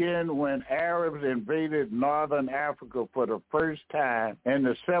trade began when Arabs invaded northern Africa for the first time in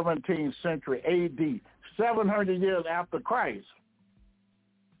the 17th century AD, 700 years after Christ.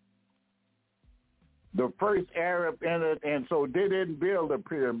 The first Arab entered, and so they didn't build a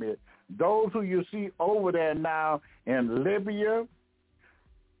pyramid. Those who you see over there now in Libya,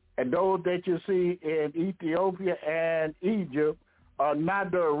 and those that you see in Ethiopia and Egypt are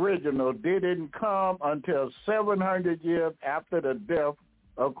not the original. They didn't come until 700 years after the death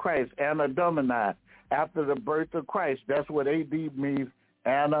of Christ, Anno Domini, after the birth of Christ. That's what AD means,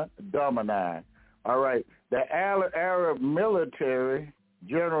 Anno Domini. All right. The Arab military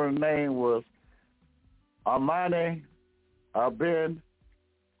general name was Amani ibn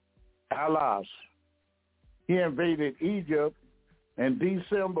Alas. He invaded Egypt in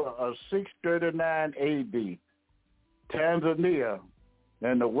December of 639 A.D., Tanzania,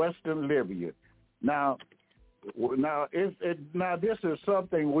 and the western Libya. Now this is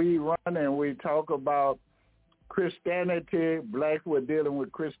something we run and we talk about Christianity. Blacks were dealing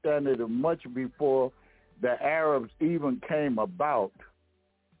with Christianity much before the Arabs even came about.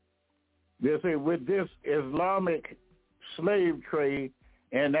 They say with this Islamic slave trade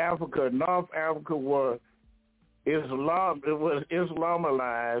in Africa, North Africa was Islamized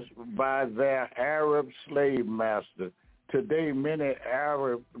by their Arab slave master. Today, many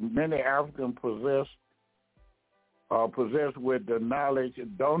Africans possessed with the knowledge,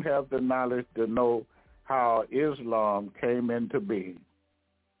 don't have the knowledge to know how Islam came into being.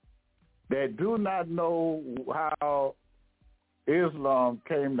 They do not know how Islam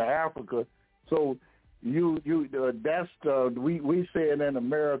came to Africa. So we say it in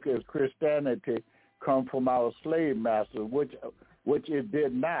America as Christianity come from our slave masters, which it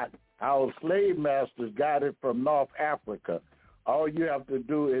did not. Our slave masters got it from North Africa. All you have to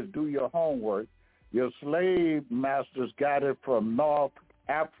do is do your homework. Your slave masters got it from North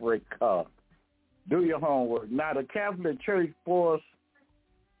Africa. Do your homework. Now, the Catholic Church forced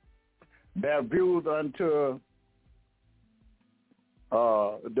their views unto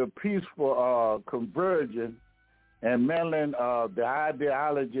the peaceful conversion and meddling the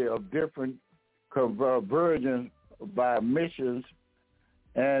ideology of different conversions by missions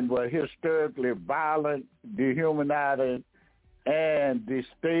and were historically violent, dehumanizing, and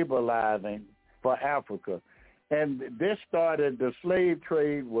destabilizing for Africa. And this started, the slave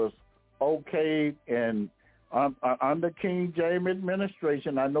trade was okayed and under King James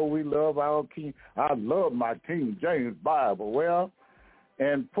administration. I know we love our king. I love my King James Bible. Well,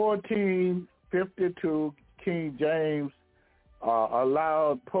 in 1452, King James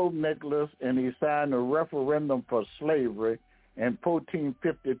allowed Pope Nicholas, and he signed a referendum for slavery in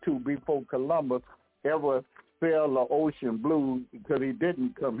 1452 before Columbus ever sailed the ocean blue, because he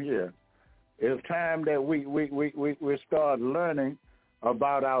didn't come here. It's time that we start learning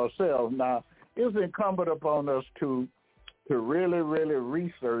about ourselves. Now, it's incumbent upon us to really, really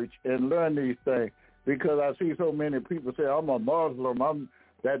research and learn these things, because I see so many people say, I'm a Muslim,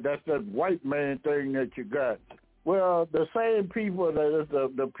 that's that white man thing that you got. Well, the same people,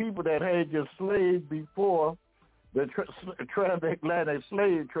 the people that had your slave before the transatlantic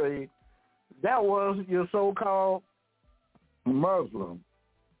slave trade, that was your so-called Muslim.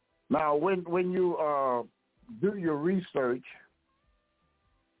 Now, when you do your research,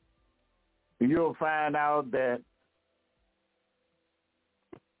 you'll find out that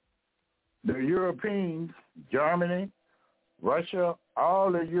the Europeans, Germany, Russia,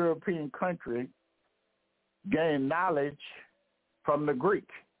 all the European countries gained knowledge from the Greek.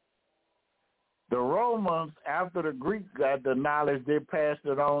 The Romans, after the Greeks got the knowledge, they passed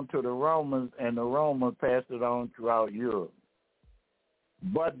it on to the Romans, and the Romans passed it on throughout Europe.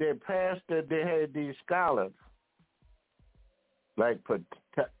 But they had these scholars like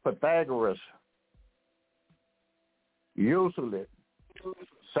Pythagoras, Euclid,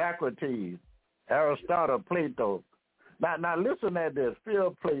 Socrates, Aristotle, Plato. Now listen at this.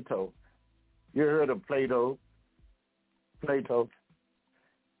 Phil Plato. You heard of Plato? Plato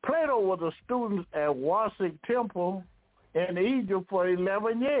was a student at Warsaw Temple in Egypt for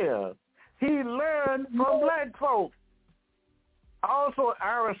 11 years. He learned from black folk. Also,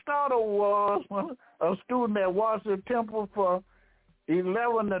 Aristotle was a student at Warsaw Temple for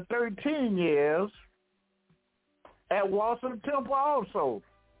 11 to 13 years at Warsaw Temple also.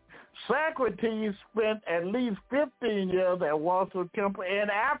 Socrates spent at least 15 years at Warsaw Temple in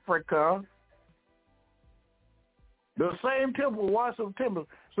Africa. The same temple, Warsaw Temple.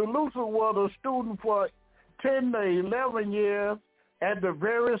 So Luther was a student for 10 to 11 years at the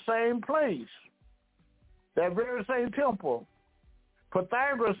very same place, that very same temple.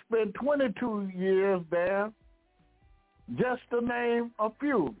 Pythagoras spent 22 years there, just to name a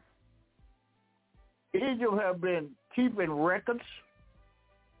few. Egypt have been keeping records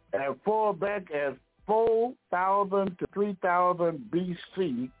as far back as 4,000 to 3,000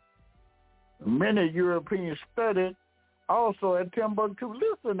 BC. Many Europeans studied also at Timbuktu.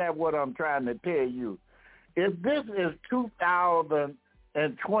 Listen at what I'm trying to tell you. If this is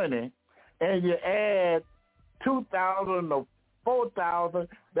 2020 and you add 2,000 to 4,000,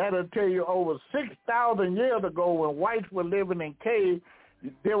 that'll tell you over 6,000 years ago when whites were living in caves,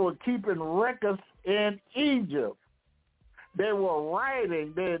 they were keeping records in Egypt. They were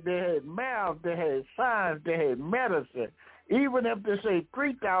writing, they had math, they had science, they had medicine. Even if they say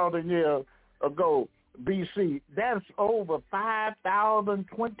 3,000 years ago BC, that's over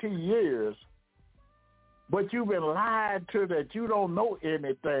 5,020 years. But you've been lied to that you don't know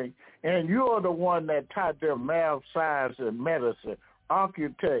anything, and you're the one that taught them math, science, and medicine,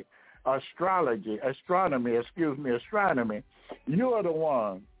 architect, astronomy. You're the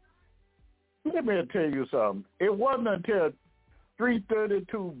one. Let me tell you something. It wasn't until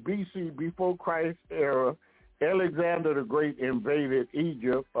 332 BC, before Christ's era, Alexander the Great invaded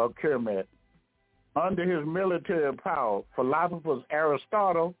Egypt or Kemp. Under his military power, philosophers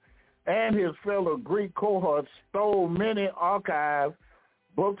Aristotle and his fellow Greek cohorts stole many archive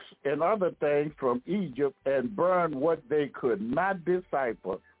books and other things from Egypt and burned what they could not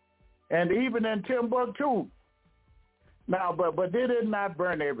decipher. And even in Timbuktu. Now, but they did not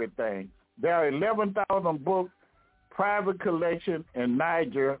burn everything. There are 11,000 books, private collection in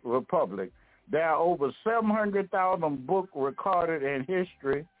Niger Republic. There are over 700,000 books recorded in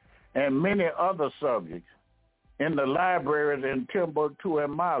history and many other subjects in the libraries in Timbuktu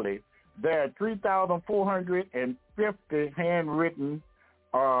and Mali. There are 3,450 handwritten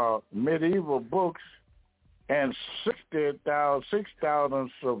medieval books and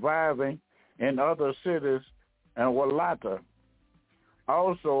 6,000 surviving in other cities and Walata,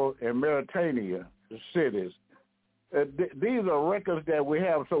 also in Mauritania cities. These are records that we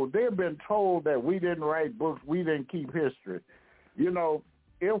have. So they've been told that we didn't write books, we didn't keep history. You know,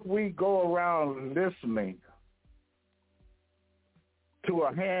 if we go around listening to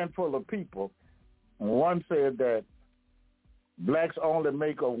a handful of people, one said that blacks only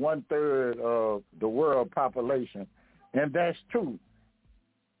make up 1/3 of the world population, and that's true.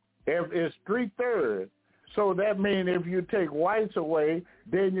 If it's 3/3, so that means if you take whites away,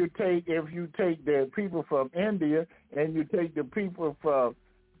 then if you take the people from India and you take the people from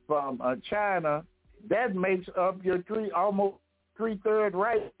China, that makes up your almost 3/3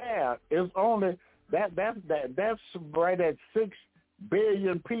 right there. It's only that's right at 6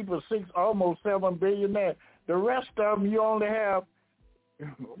 billion people, almost 7 billion there. The rest of them, you only have,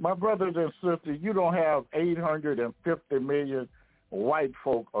 my brothers and sisters, you don't have 850 million white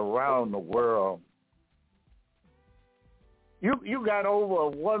folk around the world. You got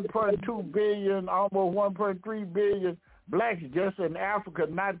over 1.2 billion, almost 1.3 billion blacks just in Africa,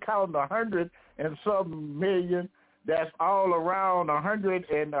 not counting 100 and some million that's all around 100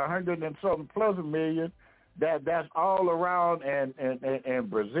 and something plus million that's all around in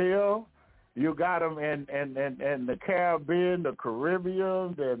Brazil. You got them in the Caribbean, the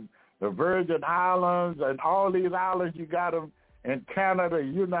Caribbean, and the Virgin Islands, and all these islands. You got them in Canada,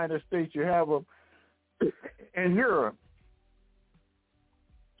 United States. You have them in Europe.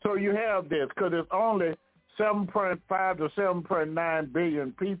 So you have this because it's only 7.5 to 7.9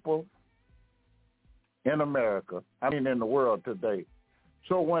 billion people in America. I mean, in the world today.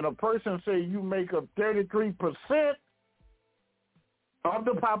 So when a person say you make up 33% of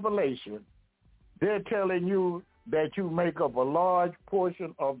the population, they're telling you that you make up a large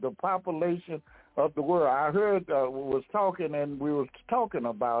portion of the population of the world. I heard we was talking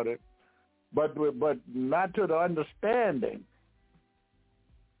about it, but not to the understanding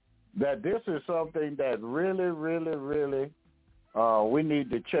that this is something that really, really, really we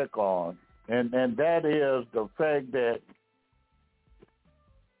need to check on, and that is the fact that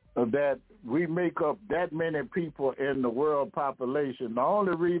we make up that many people in the world population. The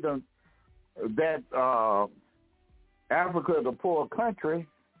only reason that Africa is a poor country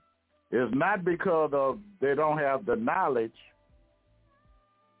is not because they don't have the knowledge.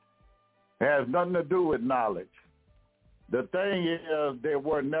 It has nothing to do with knowledge. The thing is, they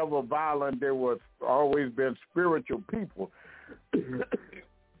were never violent. They were always been spiritual people.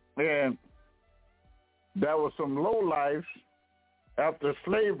 And there were some lowlifes after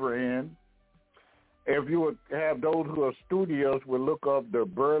slavery ended. If you would have those who are studious would look up the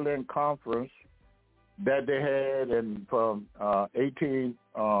Berlin Conference, that they had from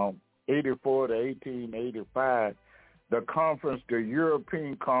 1884 to 1885, the conference, the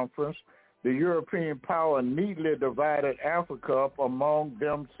European conference, the European power neatly divided Africa up among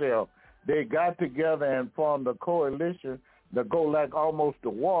themselves. They got together and formed a coalition that go like almost a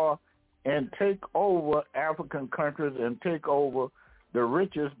war and take over African countries and take over the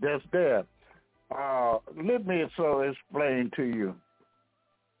riches that's there. Let me explain to you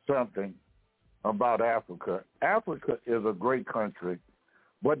something about Africa. Africa is a great country,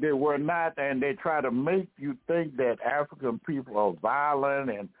 but they were not, and they try to make you think that African people are violent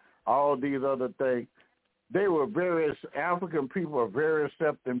and all these other things. African people are very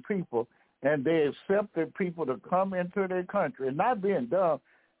accepting people, and they accepted people to come into their country. And not being dumb,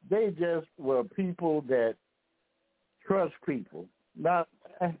 they just were people that trust people.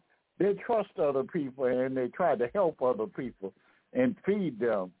 They trust other people, and they try to help other people and feed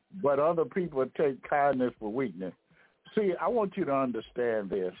them. But other people take kindness for weakness. See, I want you to understand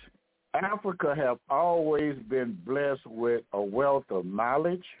this. Africa have always been blessed with a wealth of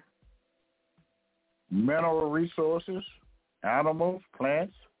knowledge, mineral resources, animals,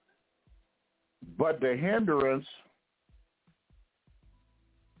 plants, but the hindrance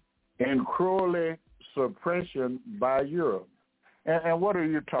and cruelly suppression by Europe. And what are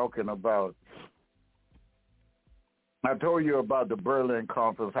you talking about? I told you about the Berlin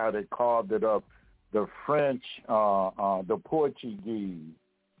Conference, how they carved it up. The French, the Portuguese,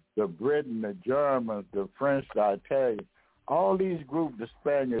 the Britain, the Germans, the French, the Italians, all these groups, the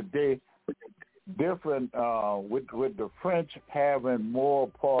Spaniards, they different with the French having more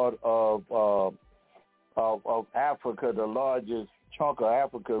part of Africa. The largest chunk of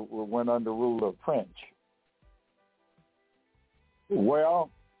Africa went under rule of French.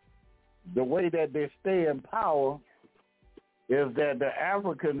 Well, the way that they stay in power is that the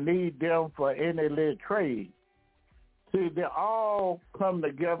Africans need them for any little trade. See, they all come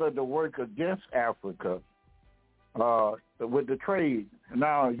together to work against Africa with the trade.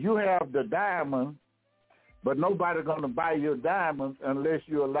 Now, you have the diamond, but nobody's going to buy your diamonds unless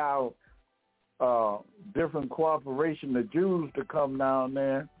you allow different cooperation, the Jews, to come down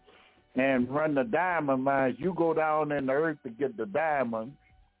there and run the diamond mines. You go down in the earth to get the diamond,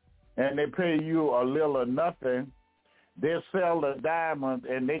 and they pay you a little or nothing. They sell the diamonds,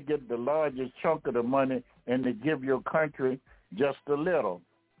 and they get the largest chunk of the money, and they give your country just a little,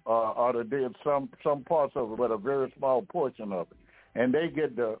 or they did some parts of it, but a very small portion of it. And they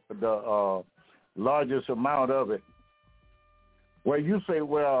get the largest amount of it. Well, you say,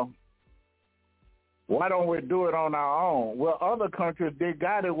 well, why don't we do it on our own? Well, other countries, they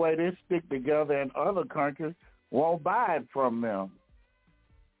got it where they stick together, and other countries won't buy it from them.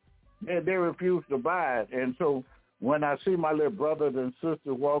 They refuse to buy it. And so when I see my little brothers and sisters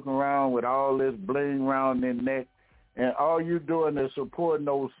walking around with all this bling around their neck, and all you doing is supporting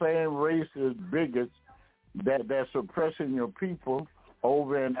those same racist bigots that's suppressing your people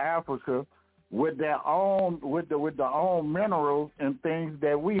over in Africa with their own with the own minerals and things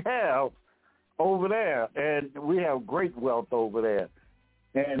that we have over there, and we have great wealth over there.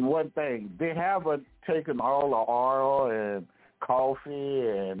 And one thing, they haven't taken all the oil and coffee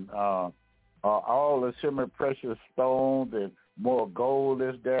and all the semi-precious stones and more gold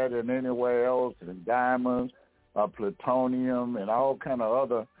is there than anywhere else, and diamonds, plutonium, and all kind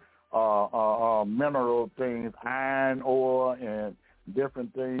of other mineral things, iron ore, and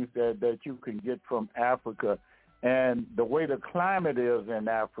different things that you can get from Africa. And the way the climate is in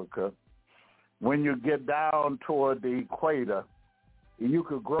Africa, when you get down toward the equator, you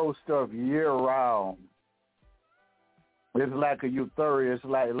could grow stuff year-round. It's like a euphoria. It's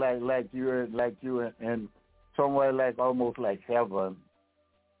like you're in somewhere like almost like heaven,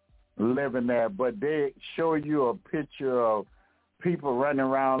 living there. But they show you a picture of people running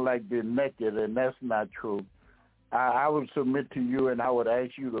around like they're naked, and that's not true. I would submit to you, and I would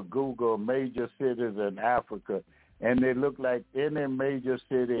ask you to Google major cities in Africa, and they look like any major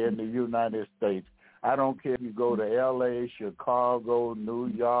city in the United States. I don't care if you go to L.A., Chicago, New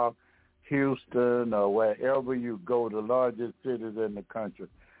York, Houston, or wherever you go, the largest cities in the country.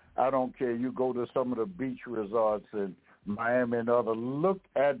 I don't care. You go to some of the beach resorts in Miami and other. Look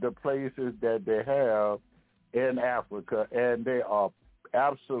at the places that they have in Africa, and they are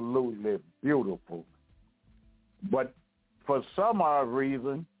absolutely beautiful. But for some odd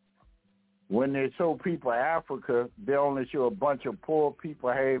reason, when they show people Africa, they only show a bunch of poor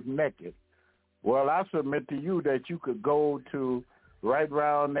people half naked. Well, I submit to you that you could go to right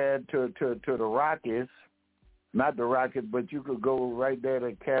around there to the Rockies, not the Rockies, but you could go right there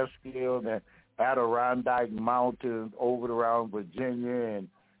to Catskill and Adirondack Mountains over around Virginia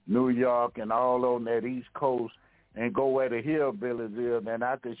New York and all on that East Coast and go where the hillbillies is, and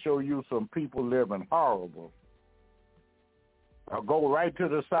I could show you some people living horrible. I'll go right to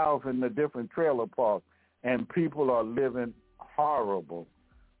the South in the different trailer parks, and people are living horrible.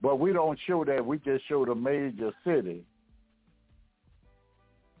 But we don't show that. We just show the major city.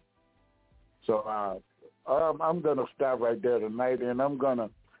 So I'm going to stop right there tonight, and I'm going to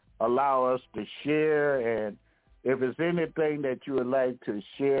allow us to share. And if there's anything that you would like to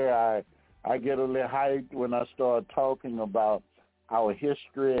share, I get a little hyped when I start talking about our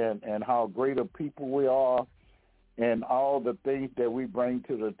history and how great a people we are and all the things that we bring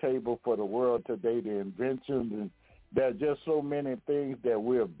to the table for the world today, the inventions. And there's just so many things that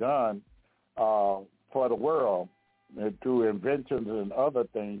we have done for the world through inventions and other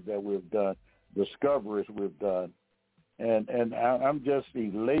things that we've done, discoveries we've done. And I'm just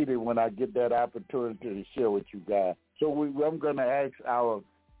elated when I get that opportunity to share with you guys. So I'm going to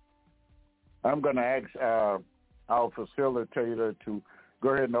ask our facilitator to go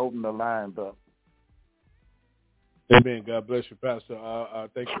ahead and open the lines up. Amen. God bless you, Pastor.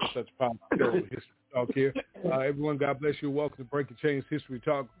 Thank you for such a powerful history talk here. Everyone, God bless you. Welcome to Breaking Chains History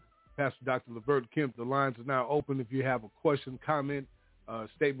Talk. Pastor Dr. Levert, Kemp, the lines are now open. If you have a question, comment,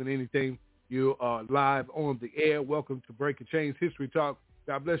 statement, anything, you are live on the air. Welcome to Breaking Chains History Talk.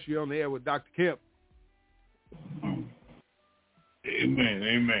 God bless you. You're on the air with Dr. Kemp. Amen.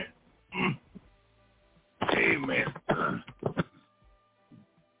 Amen. Amen.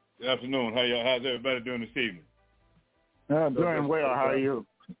 Good afternoon. How's everybody doing this evening? I'm doing well. How are you?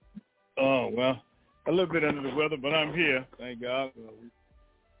 Oh, well, a little bit under the weather, but I'm here. Thank God.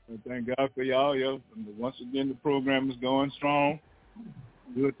 Thank God for y'all. Once again, the program is going strong.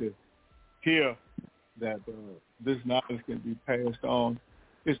 Good to hear that this knowledge can be passed on.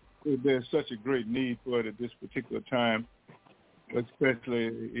 There's such a great need for it at this particular time,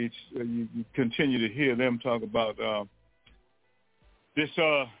 especially you continue to hear them talk about this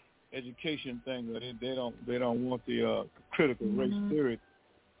education thing where they don't want the critical race theory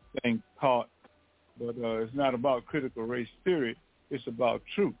thing taught, but it's not about critical race theory. It's about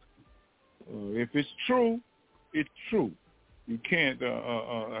truth. If it's true, it's true. You can't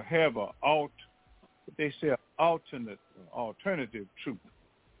have alternative truth.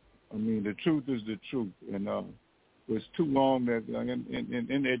 I mean, the truth is the truth, and it's too long that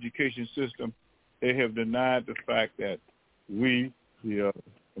in the education system they have denied the fact that we, the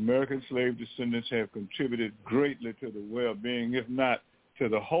American slave descendants, have contributed greatly to the well-being, if not to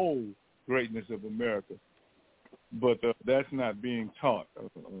the whole greatness of America. But that's not being taught.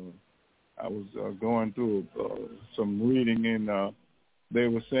 I was going through some reading, and they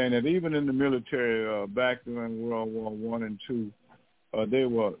were saying that even in the military back during World War I and II, they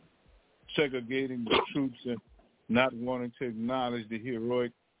were segregating the troops and not wanting to acknowledge the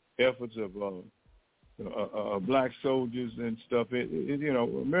heroic efforts of black soldiers and stuff.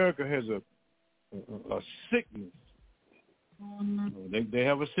 America has a sickness. They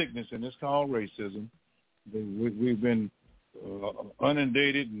have a sickness, and it's called racism. We've been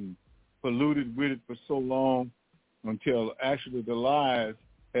inundated and polluted with it for so long until actually the lies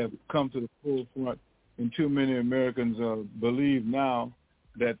have come to the forefront, and too many Americans believe now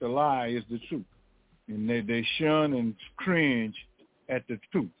that the lie is the truth, and they shun and cringe at the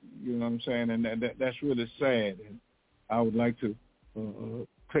truth. You know what I'm saying? And that's really sad. And I would like to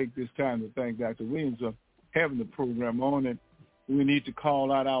take this time to thank Dr. Williams for having the program on it. We need to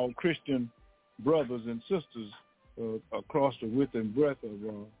call out our Christian brothers and sisters across the width and breadth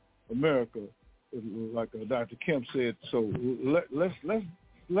of America, like Dr. Kemp said. So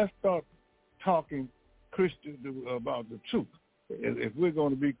let's start talking Christian about the truth. If we're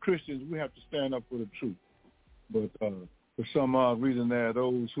going to be Christians, we have to stand up for the truth. But for some odd reason, there are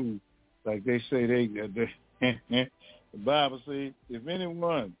those who, like they say, the Bible says, if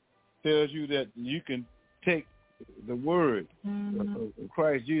anyone tells you that you can take the word of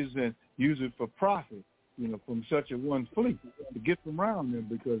Christ Jesus and use it for profit, from such a one flee, to get them around them,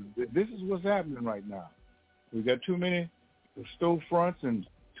 because this is what's happening right now. We got too many storefronts and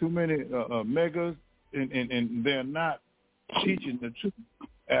too many megas, and they're not teaching the truth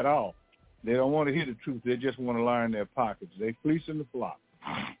at all. They don't want to hear the truth. They just want to line their pockets. They fleecing the flock.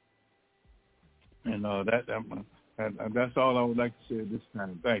 And that's all I would like to say at this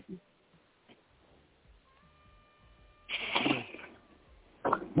time. Thank you.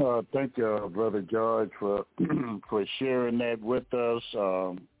 Thank you, Brother George, for sharing that with us.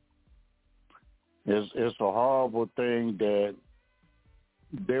 It's a horrible thing that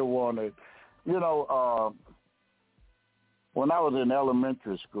they wanted. When I was in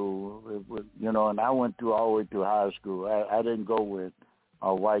elementary school, and I went through all the way through high school, I didn't go with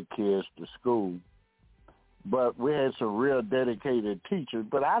white kids to school. But we had some real dedicated teachers.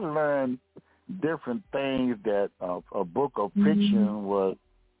 But I learned different things that a book of fiction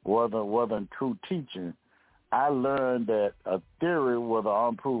wasn't true teaching. I learned that a theory was an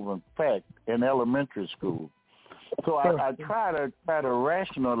unproven fact in elementary school. So I try to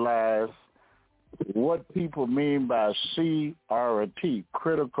rationalize what people mean by CRT,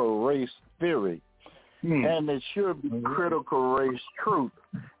 critical race theory. And it should be critical race truth.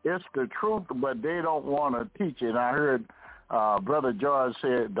 It's the truth, but they don't want to teach it. I heard Brother George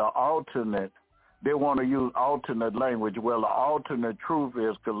said the alternate, they want to use alternate language. Well, the alternate truth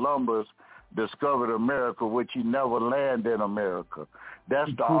is Columbus discovered America, which he never landed in America.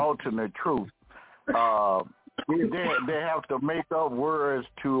 That's the alternate truth. They have to make up words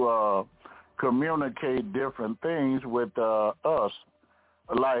to communicate different things with us,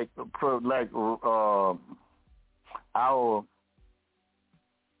 like our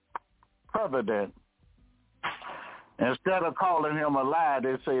president. Instead of calling him a lie,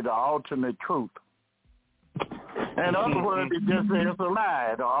 they say the alternate truth. In other words, they just say it's a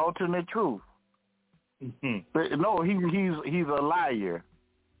lie, the alternate truth. But no, he's a liar.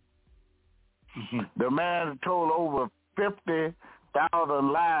 The man told over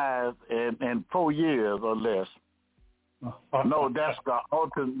 50,000 lies in 4 years or less. No, that's the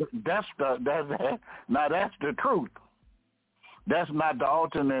alternate. Now that's the truth. That's not the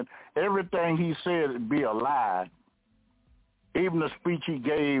alternate. Everything he said would be a lie. Even the speech he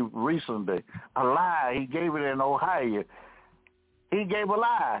gave recently, a lie. He gave it in Ohio. He gave a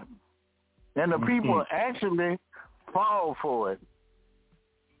lie. And the people actually fall for it.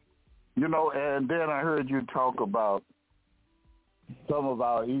 You know, and then I heard you talk about some of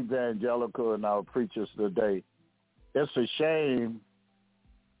our evangelical and our preachers today. It's a shame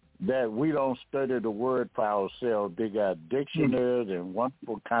that we don't study the word for ourselves. They got dictionaries and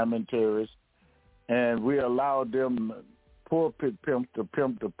wonderful commentaries, and we allow them pulpit pimps to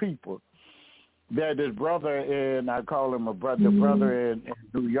pimp the people. There's this brother in, I call him a brother, brother in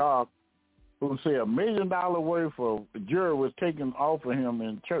New York, who said $1 million worth of jury was taken off of him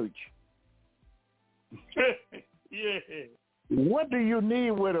in church. Yeah. What do you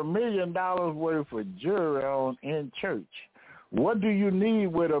need with $1 million worth of jury on in church? What do you need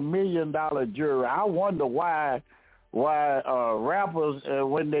with $1 million jury? I wonder why rappers,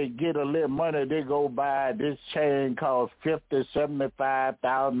 when they get a little money, they go buy this chain costs $50,000,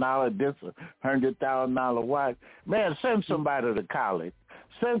 $75,000, this $100,000 watch. Man, send somebody to college.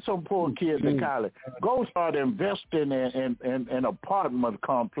 Send some poor kids to college. Go start investing in apartment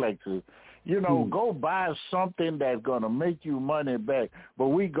complexes. You know, go buy something that's going to make you money back. But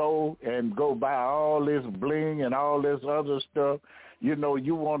we go buy all this bling and all this other stuff. You know,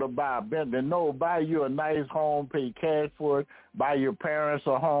 you want to buy a Bentley. No, buy you a nice home, pay cash for it, buy your parents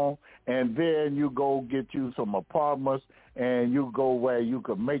a home, and then you go get you some apartments, and you go where you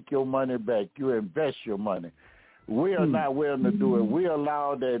can make your money back. You invest your money. We are not willing to do it. We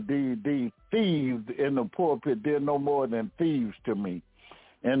allow that these thieves in the pulpit, they're no more than thieves to me.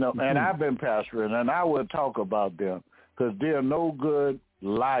 And I've been pastoring, and I will talk about them because they're no good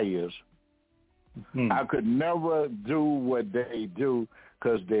liars. I could never do what they do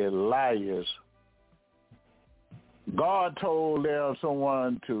because they're liars. God told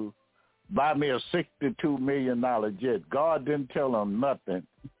someone to buy me a $62 million jet. God didn't tell them nothing.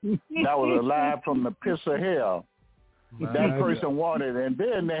 That was a lie from the pits of hell. That person wanted it. And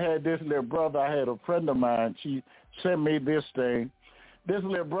then they had this little brother. I had a friend of mine. She sent me this thing. This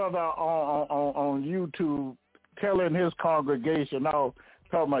little brother on YouTube telling his congregation, talking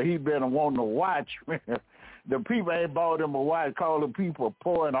about he been wanting to watch. The people ain't bought him a watch, calling people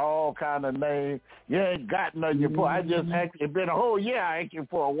poor and all kind of names. You ain't got nothing, you poor. I just it's been a whole year I asked you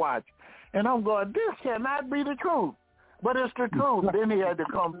for a watch. And I'm going, this cannot be the truth. But it's the truth. Then he had to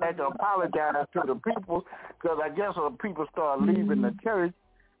come back and apologize to the people because I guess when people start leaving the church.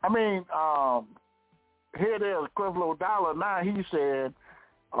 I mean, here it is, Creflo Dollar. Now he said,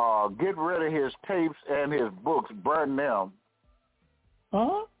 get rid of his tapes and his books, burn them.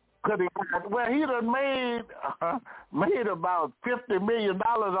 Huh? Well, he done made about $50 million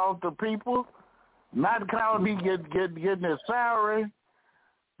off the people, not counting he getting his salary.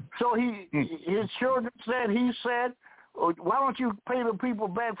 So his children said, why don't you pay the people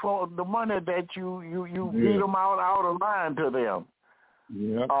back for the money that you beat them out of line to them?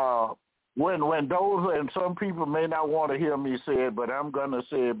 Yeah. When those, and some people may not want to hear me say it, but I'm going to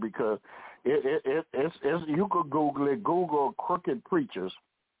say it because it's you could Google it. Google crooked preachers.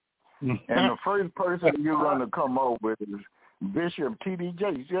 And the first person you're going to come up with is Bishop T.D.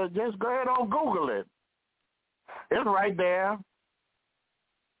 Jakes. Just go ahead and Google it. It's right there.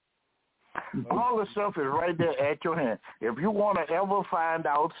 All the stuff is right there at your hand. If you want to ever find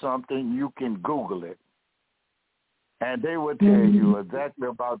out something, you can Google it. And they will tell you exactly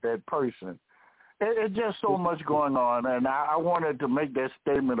about that person. It's just so much going on. And I wanted to make that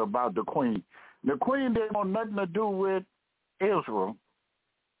statement about the Queen. The Queen didn't want nothing to do with Israel.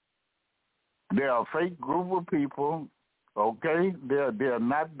 They're a fake group of people, okay? They're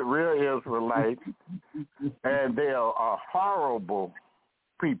not the real Israelites. And they are horrible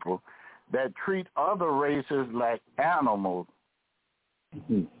people that treat other races like animals.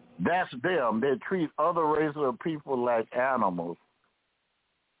 That's them. They treat other races of people like animals.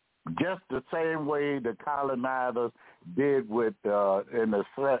 Just the same way the colonizers did with in the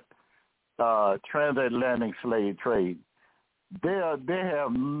transatlantic slave trade. They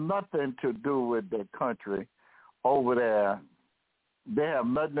have nothing to do with the country over there. They have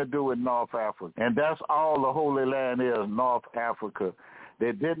nothing to do with North Africa. And that's all the Holy Land is, North Africa.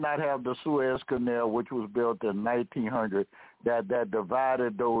 They did not have the Suez Canal, which was built in 1900, that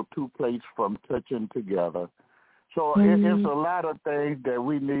divided those two plates from touching together. So it's a lot of things that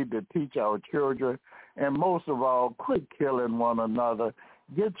we need to teach our children. And most of all, quit killing one another.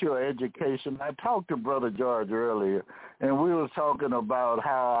 Get your education. I talked to Brother George earlier, and we were talking about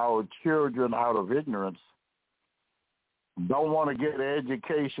how our children, out of ignorance, don't want to get an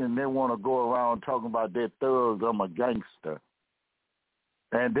education. They want to go around talking about their thugs, I'm a gangster.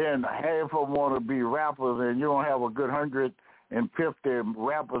 And then half of them want to be rappers, and you don't have a good 150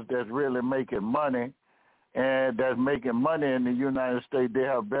 rappers that's really making money, and that's making money in the United States. They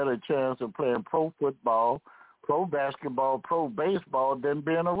have better chance of playing pro football, pro basketball, pro baseball than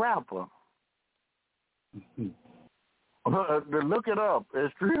being a rapper. Look it up.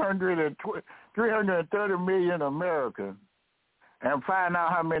 It's 330 million Americans. And find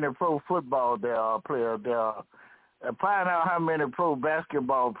out how many pro football players there are. And find out how many pro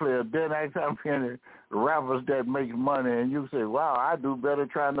basketball players. Then ask how many rappers that make money. And you say, wow, I do better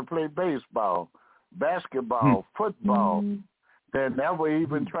trying to play baseball, basketball, football than ever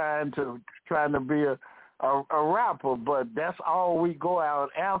even trying to be a rapper. But that's all we go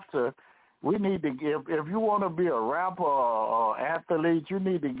out after. We need to if you want to be a rapper or athlete, you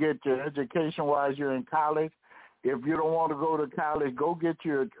need to get your education while you're in college. If you don't want to go to college, go get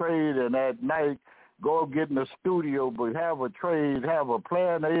your trade, and at night go get in the studio, but have a trade, have a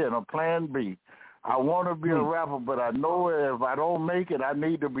plan A and a plan B. I want to be a rapper, but I know if I don't make it, I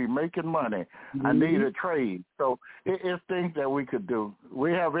need to be making money. I need a trade. So it's things that we could do.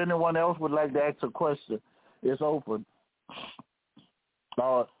 We have anyone else would like to ask a question? It's open.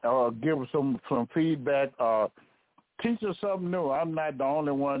 Give some feedback. Teach us something new. I'm not the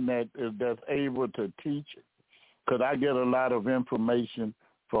only one that's able to teach, because I get a lot of information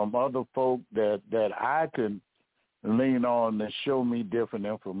from other folk that I can lean on to show me different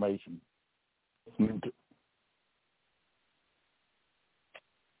information.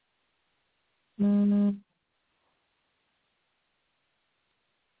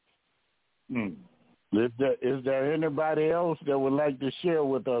 Is there anybody else that would like to share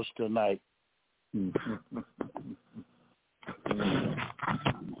with us tonight?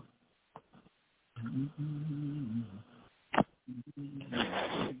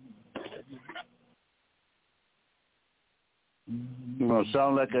 Well,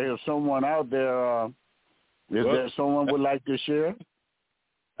 sound like there's someone out there. Is there someone would like to share?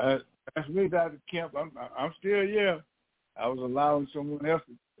 That's me, Dr. Kemp. I'm still here. I was allowing someone else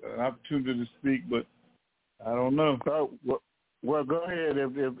an opportunity to speak, but I don't know. Well, go ahead.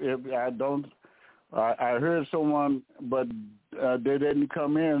 If I don't, I heard someone, but they didn't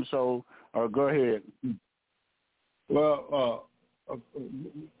come in. So go ahead. Well,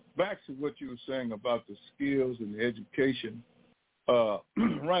 back to what you were saying about the skills and the education.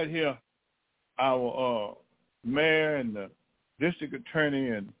 Right here, our mayor and the district attorney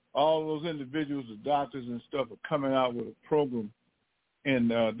and all those individuals, the doctors and stuff, are coming out with a program, and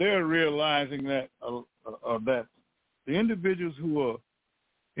they're realizing that that the individuals who are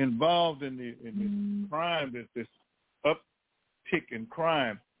involved in the crime, this uptick in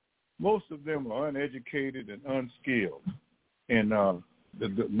crime, most of them are uneducated and unskilled. And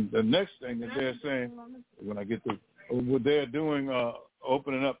the next thing that they're saying, when I get to what they're doing,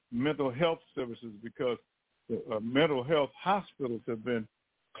 opening up mental health services, because mental health hospitals have been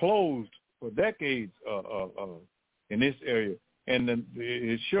closed for decades in this area. And then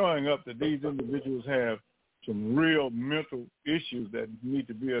it's showing up that these individuals have some real mental issues that need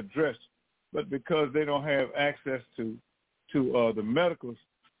to be addressed. But because they don't have access to the medical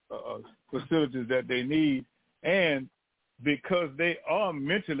facilities that they need, and because they are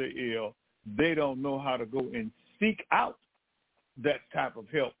mentally ill, they don't know how to go and seek out that type of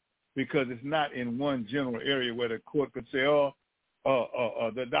help because it's not in one general area where the court could say,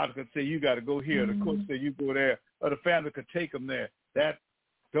 the doctor could say you got to go here, the court say you go there, or the family could take them there. That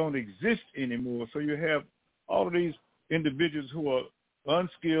don't exist anymore. So you have all of these individuals who are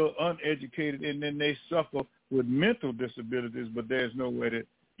unskilled, uneducated, and then they suffer with mental disabilities, but there's no way to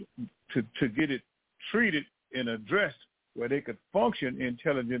get it treated and addressed where they could function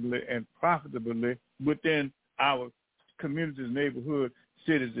intelligently and profitably within our communities, neighborhood,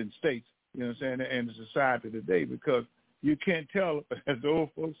 cities, and states, you know what I'm saying, and the society today, because you can't tell, as the old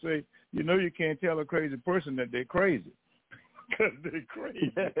folks say, you can't tell a crazy person that they're crazy because they're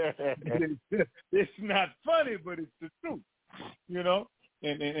crazy. It's not funny, but it's the truth,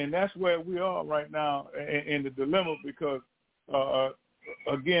 and that's where we are right now in the dilemma because,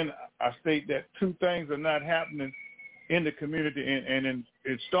 again, I state that two things are not happening in the community, and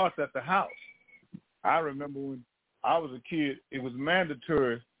it starts at the house. I remember when I was a kid, it was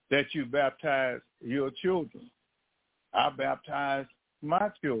mandatory that you baptize your children. I baptized my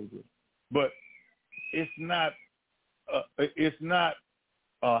children, but it's not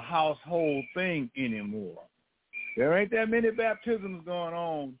a household thing anymore. There ain't that many baptisms going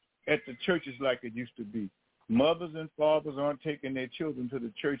on at the churches like it used to be. Mothers and fathers aren't taking their children to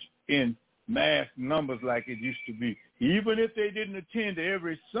the church in mass numbers like it used to be. Even if they didn't attend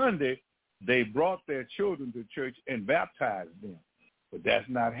every Sunday, they brought their children to church and baptized them. But that's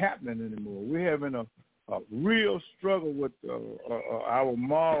not happening anymore. We're having a real struggle with our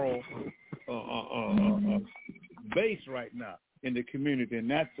moral base right now in the community, and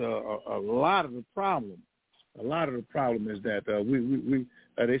that's a lot of the problem. A lot of the problem is that we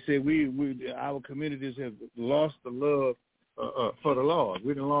they say our communities have lost the love for the Lord.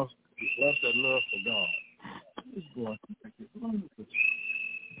 We done lost that love for God.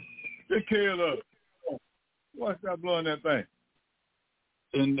 Hey, Caleb, why stop blowing that thing?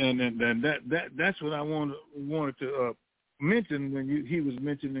 And that's what I wanted to mention when he was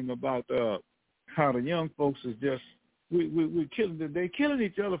mentioning about how the young folks is just we killing them. They killing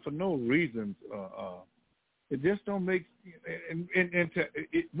each other for no reasons. It just don't make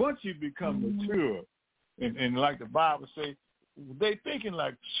once you become mature, and like the Bible say, they thinking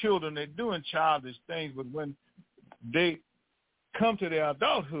like children. They're doing childish things, but when they come to their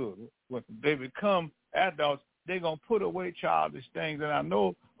adulthood, when they become adults, they're going to put away childish things. And I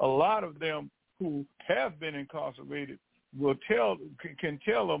know a lot of them who have been incarcerated will tell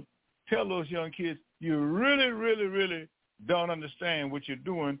those young kids, you really, really, really don't understand what you're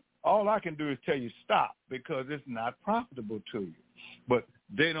doing. All I can do is tell you stop because it's not profitable to you. But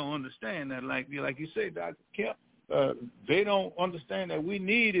they don't understand that, like you say, Dr. Kemp, they don't understand that we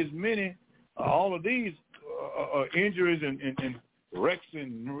need as many, all of these injuries and wrecks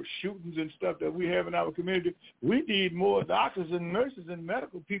and shootings and stuff that we have in our community. We need more doctors and nurses and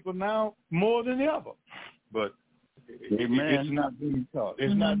medical people now more than ever. But it's not being taught.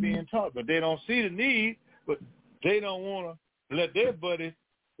 It's not being taught. But they don't see the need, but they don't want to let their buddies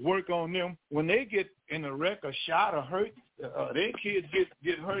work on them. When they get in a wreck or shot or hurt, their kids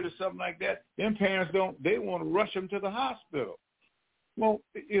get hurt or something like that, them parents they want to rush them to the hospital. Well,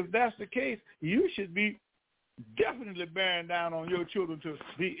 if that's the case, you should be definitely bearing down on your children to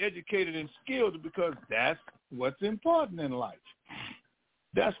be educated and skilled because that's what's important in life.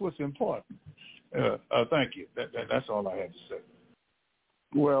 That's what's important. Thank you. That's all I have to say.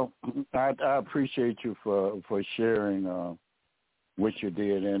 Well, I appreciate you for sharing what you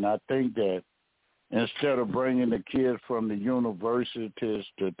did, and I think that instead of bringing the kids from the universities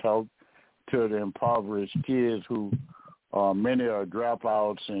to talk to the impoverished kids who many are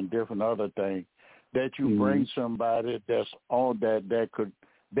dropouts and different other things, that you bring somebody that's on that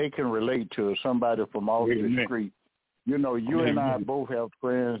they can relate to, somebody from off the street. You know, you and I both have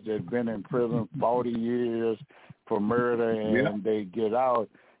friends that have been in prison 40 years for murder, and they get out,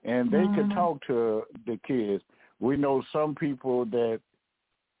 and they can talk to the kids. We know some people that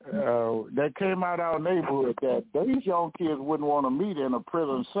came out of our neighborhood that these young kids wouldn't want to meet in a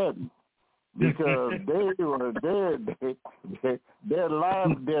prison setting because their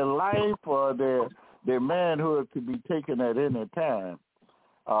life or their manhood could be taken at any time.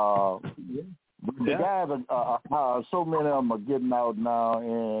 The guys, so many of them are getting out now,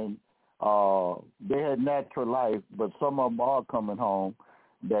 and they had natural life, but some of them are coming home.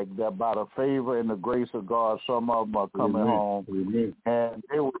 That by the favor and the grace of God, some of them are coming home, and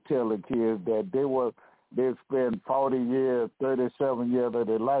they would tell the kids that they spend 40 years, 37 years of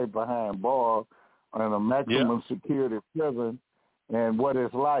their life behind bars in a maximum security prison, and what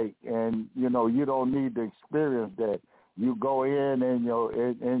it's like. And you know, you don't need to experience that. You go in your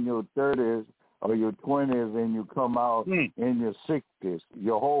 30s or your 20s and you come out in your 60s.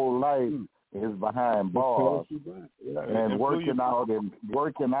 Your whole life is behind bars and working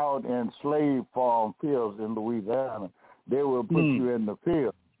out in slave farm fields in Louisiana. They will put you in the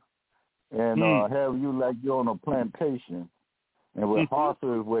field and have you like you're on a plantation and with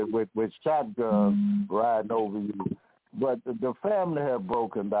horses with shotguns riding over you. But the family have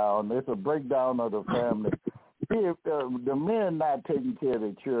broken down. It's a breakdown of the family. If the men not taking care of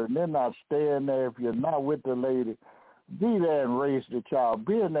the children, they're not staying there. If you're not with the lady, be there and raise the child.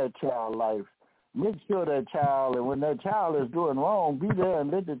 Be in that child life. Make sure that child, and when that child is doing wrong, be there and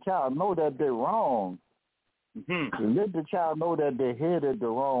let the child know that they're wrong. Let the child know that they're headed the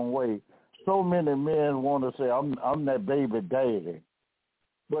wrong way. So many men want to say, I'm that baby daddy.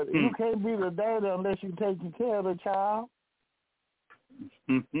 But you can't be the daddy unless you're taking care of the child.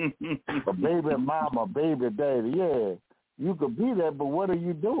 A baby mama, baby daddy, yeah. You could be that, but what are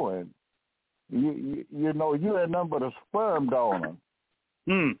you doing? You know, you ain't nothing but a sperm donor.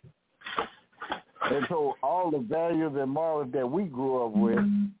 And so all the values and morals that we grew up with,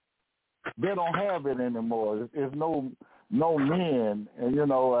 they don't have it anymore. There's no men. And, you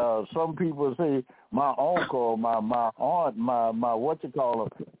know, some people say my uncle, my aunt, my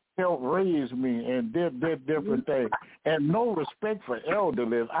helped raise me and did different things. And no respect for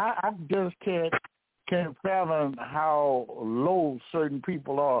elderly. I just can't fathom how low certain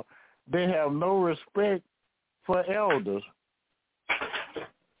people are. They have no respect for elders.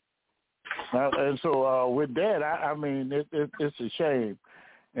 And so with that, I mean, it's a shame.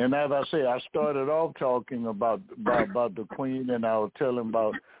 And as I say, I started off talking about the Queen, and I was telling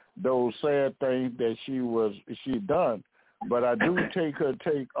about those sad things that she done. But I do take her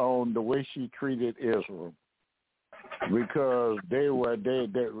take on the way she treated Israel, because they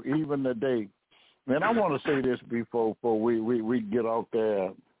even today. And I want to say this before we get off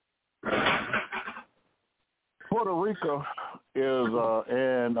there. Puerto Rico is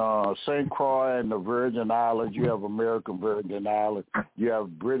in St. Croix and the Virgin Islands. You have American Virgin Islands. You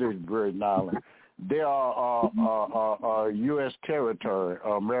have British Virgin Islands. They are U.S. territory,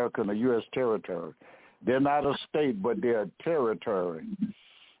 American or U.S. territory. They're not a state, but they're a territory.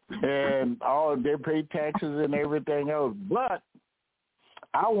 And they pay taxes and everything else. But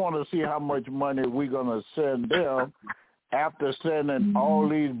I want to see how much money we're going to send them after sending all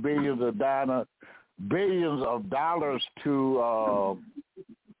these billions of dollars to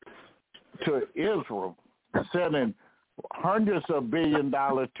Israel, sending hundreds of $billions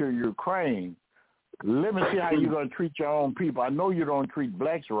to Ukraine. Let me see how you're going to treat your own people. I know you don't treat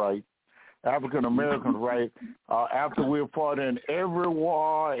blacks right, African Americans right. After we fought in every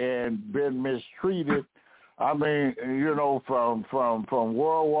war and been mistreated, I mean, you know, from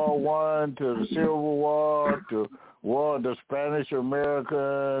World War I to the Civil War to the Spanish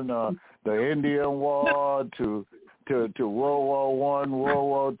American, the Indian War to World War I, World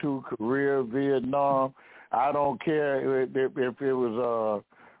War II, Korea, Vietnam. I don't care if it was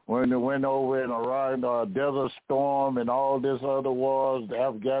when they went over in Iraq, Desert Storm and all this other wars,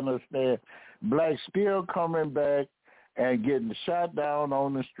 Afghanistan. Blacks still coming back and getting shot down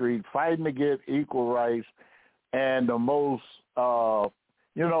on the street, fighting to get equal rights. And the most,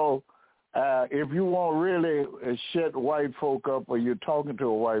 if you want really shut white folk up, or you're talking to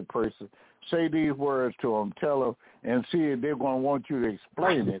a white person, say these words to them, tell them, and see if they're going to want you to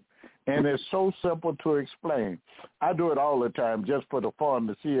explain it. And it's so simple to explain. I do it all the time just for the fun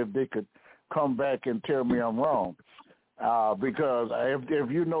to see if they could come back and tell me I'm wrong. Because if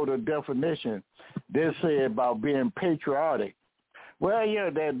you know the definition, they say about being patriotic. Well, yeah,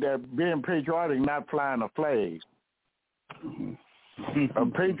 that being patriotic, not flying a flag. A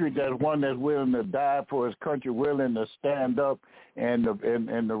patriot, that's one that's willing to die for his country, willing to stand up and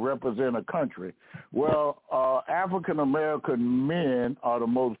to represent a country. Well, African American men are the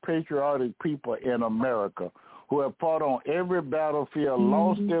most patriotic people in America, who have fought on every battlefield,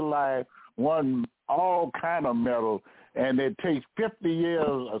 lost their life, won all kind of medals. And it takes 50 years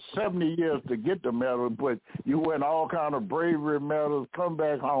or 70 years to get the medal, but you win all kind of bravery medals, come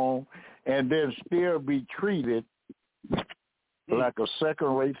back home, and then still be treated like a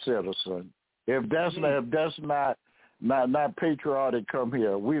second-rate citizen. If that's not patriotic, come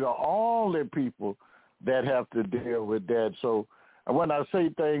here. We're the only people that have to deal with that. So when I say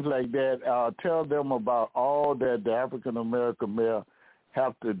things like that, tell them about all that the African-American male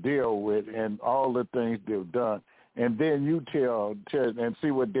have to deal with and all the things they've done. And then you tell and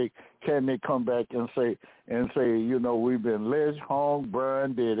see what they come back and say, you know, we've been lynched, hung,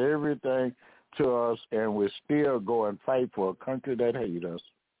 burned, did everything to us, and we still go and fight for a country that hates us.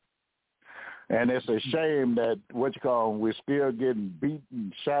 And it's a shame that we're still getting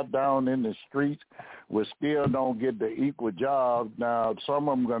beaten, shot down in the streets. We still don't get the equal jobs. Now, some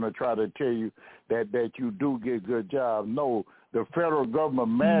of them going to try to tell you that you do get good jobs. No, the federal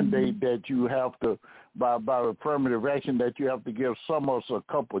government mandate that you have to, by affirmative action, that you have to give some of us a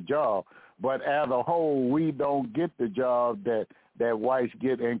couple jobs. But as a whole, we don't get the job that whites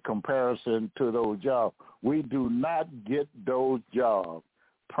get in comparison to those jobs. We do not get those jobs.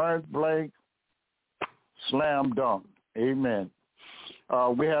 Point blank, slam dunk. Amen.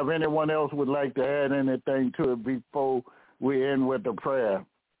 We have anyone else would like to add anything to it before we end with the prayer?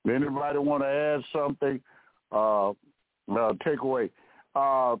 Anybody want to add something? Take away.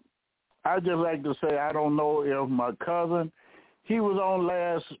 I just like to say I don't know if my cousin, he was on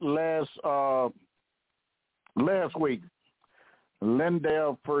last week.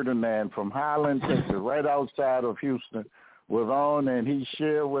 Lindell Ferdinand from Highland, Texas, right outside of Houston, was on, and he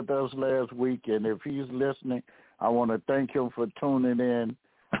shared with us last week. And if he's listening, I want to thank him for tuning in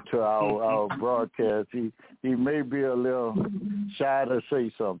to our broadcast. He may be a little shy to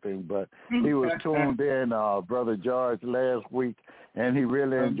say something, but he was tuned in, Brother George, last week, and he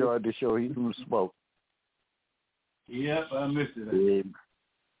really enjoyed the show. He even spoke. Yep, I missed it.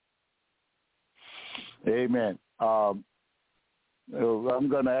 Amen. I'm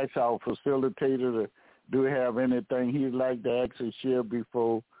going to ask our facilitator, do we have anything he'd like to actually share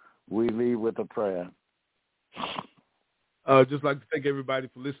before we leave with a prayer? Just like to thank everybody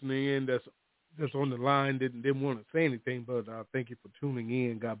for listening in. That's on the line. Didn't want to say anything, but thank you for tuning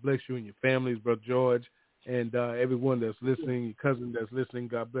in. God bless you and your families, Brother George, and everyone that's listening, your cousin that's listening.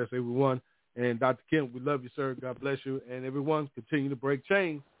 God bless everyone. And Dr. Kemp, we love you, sir. God bless you. And everyone, continue to break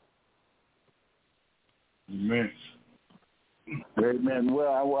chains. Amen. Amen.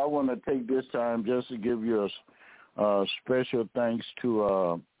 Well, I want to take this time just to give you a special thanks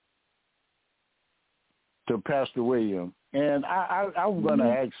to Pastor William. And I'm going to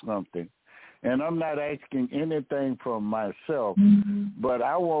ask something. And I'm not asking anything from myself, but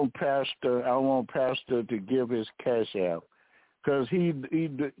I want Pastor to give his cash out, because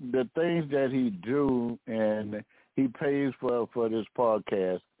the things that he do, and he pays for this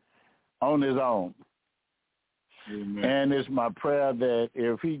podcast on his own. Amen. And it's my prayer that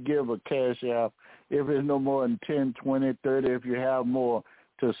if he give a cash out, if it's no more than 10, 20, 30, if you have more,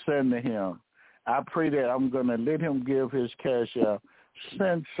 to send to him. I pray that I'm going to let him give his cash out,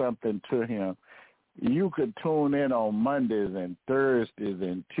 send something to him. You could tune in on Mondays and Thursdays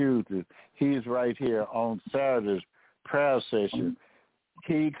and Tuesdays. He's right here on Saturdays, prayer session.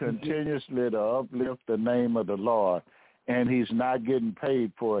 He continuously to uplift the name of the Lord, and he's not getting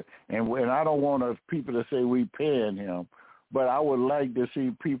paid for it. And I don't want people to say we paying him, but I would like to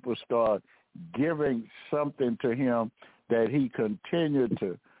see people start giving something to him that he continue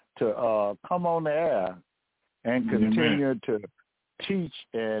to come on the air and continue to teach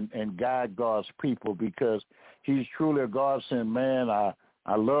and guide God's people, because he's truly a God-sent man. I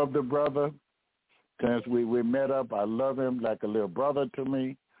love the brother. Since we met up, I love him like a little brother to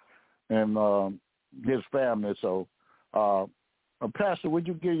me and his family. So, Pastor, would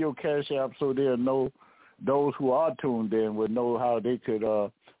you give your cash app so they'll know, those who are tuned in would know how they could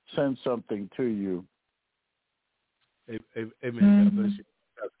send something to you? Amen. God bless you,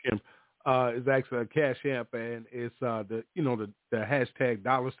 Pastor Kemp. It's actually a cash app, and it's the hashtag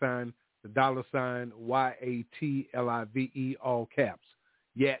 $, the $YATLIVE, all caps,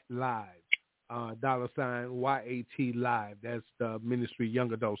 yet live, $YAT live. That's the ministry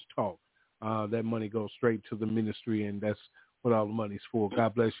Young Adults Talk. That money goes straight to the ministry, and that's what all the money's for.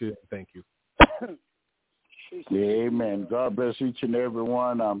 God bless you, and thank you. Amen. God bless each and every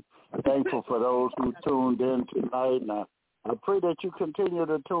one. I'm thankful for those who tuned in tonight, and I pray that you continue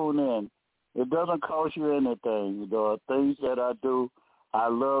to tune in. It doesn't cost you anything. The things that I do, I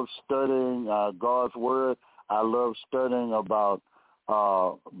love studying God's Word. I love studying about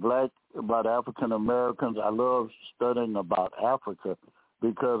African Americans. I love studying about Africa,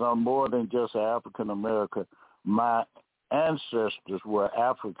 because I'm more than just an African American. My ancestors were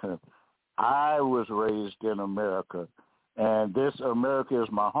African. I was raised in America, and this America is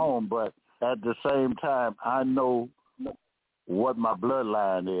my home, but at the same time, I know what my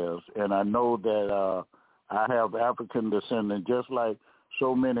bloodline is, and I know that I have African descendants, just like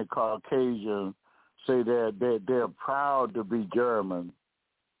so many Caucasians say that they're proud to be German.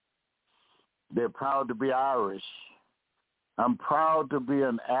 They're proud to be Irish. I'm proud to be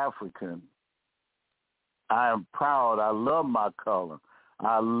an African. I am proud. I love my color.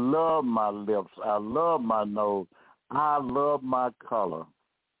 I love my lips. I love my nose. I love my color.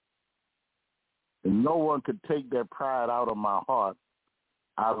 And no one could take that pride out of my heart.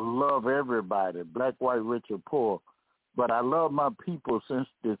 I love everybody, black, white, rich, or poor. But I love my people since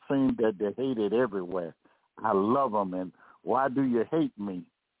it seemed that they hated everywhere. I love them. And why do you hate me?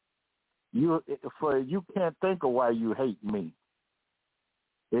 You can't think of why you hate me.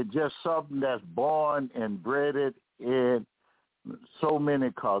 It's just something that's born and bred in so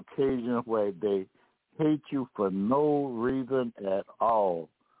many Caucasians where they hate you for no reason at all.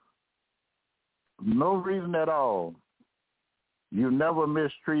 No reason at all. You never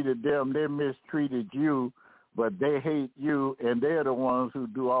mistreated them. They mistreated you, but they hate you, and they're the ones who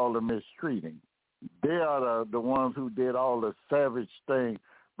do all the mistreating. They are the ones who did all the savage things,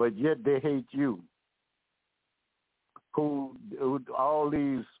 but yet they hate you. Who all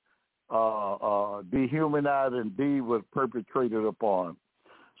these dehumanizing deeds was perpetrated upon.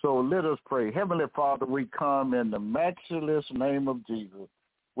 So let us pray. Heavenly Father, we come in the matchless name of Jesus.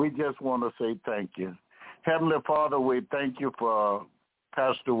 We just want to say thank you. Heavenly Father, we thank you for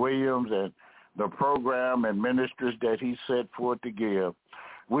Pastor Williams and the program and ministries that he set forth to give.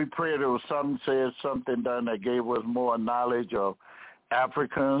 We pray there was something said, something done that gave us more knowledge of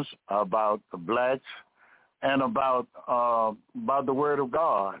Africans, about blacks, and about the Word of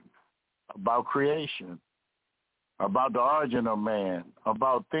God, about creation, about the origin of man,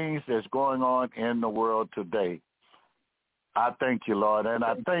 about things that's going on in the world today. I thank you, Lord, and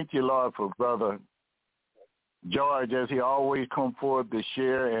I thank you, Lord, for Brother George, as he always come forward to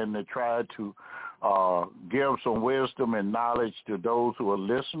share and to try to give some wisdom and knowledge to those who are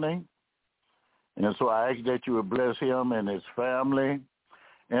listening. And so I ask that you would bless him and his family.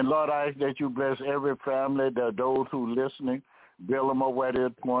 And, Lord, I ask that you bless every family, that those who are listening, build them up where they're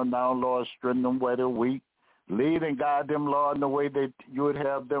torn down, Lord, strengthen them where they're weak. Lead and guide them, Lord, in the way that you would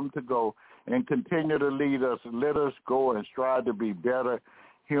have them to go. And continue to lead us. Let us go and strive to be better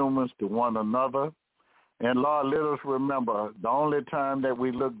humans to one another. And, Lord, let us remember the only time that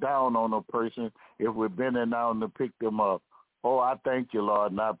we look down on a person if we're bending down to pick them up. Oh, I thank you,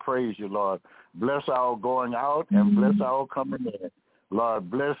 Lord, and I praise you, Lord. Bless our going out and bless our coming in.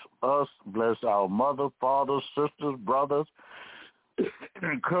 Lord, bless us, bless our mother, fathers, sisters, brothers,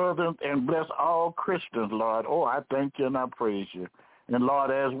 and cousins, and bless all Christians, Lord. Oh, I thank you and I praise you. And,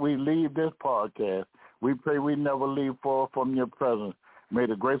 Lord, as we leave this podcast, we pray we never leave far from your presence. May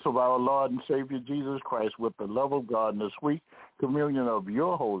the grace of our Lord and Savior Jesus Christ, with the love of God and the sweet communion of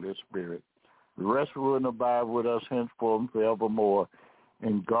your Holy Spirit, rest, rule, and abide with us henceforth and forevermore.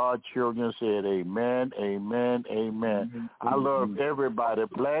 And God's children said, amen, amen, amen. I love everybody,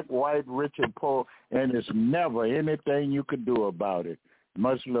 black, white, rich, and poor, and there's never anything you can do about it.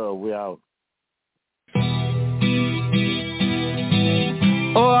 Much love. We out.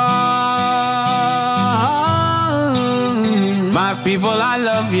 My people, I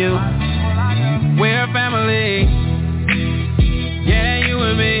love you. We're family. Yeah, you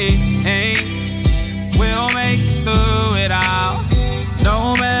and me. Hey, we'll make it through it all.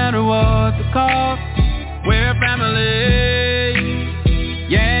 No matter what the cost, we're family.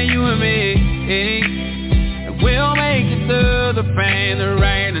 Yeah, you and me. Hey, we'll make it through the pain, the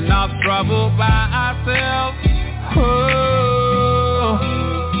rain, and all the trouble by ourselves. Oh,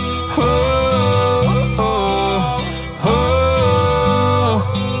 oh.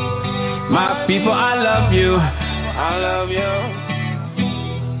 People, I love you. I love you.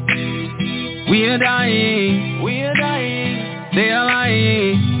 We are dying. We are dying. They are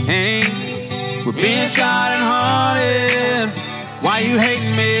lying. Hey. We're being shot and haunted. Why you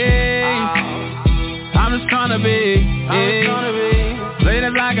hating me? I'm just trying to be. Great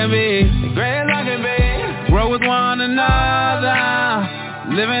as I can be. Great as I can be. Grow with one another.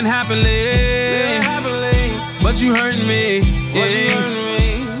 Living happily. But you hurting me.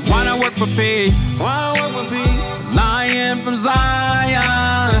 Why not work for peace? Lion from Zion,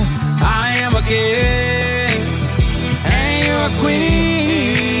 I am a king, and you're a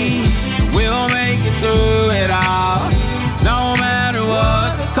queen. We'll make it through it all, no matter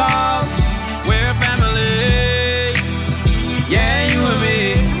what the cost. We're family, yeah, you and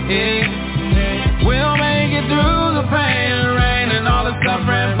me. We'll make it through the pain and rain and all the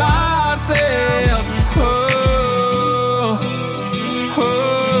suffering by ourselves.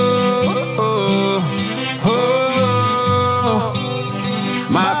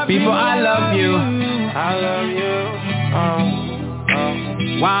 People, I love you. I love you.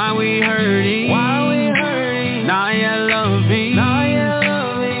 Why we hurting? Now you're loving.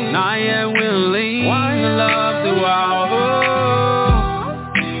 Now you're willing to love through all.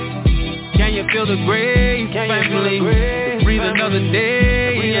 Can you feel the grace, family? Breathe another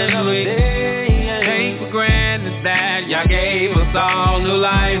day. Take for granted that y'all gave us all new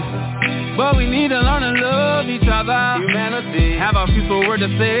life. But we need to learn to love each other. Humanity. Have a few peaceful word to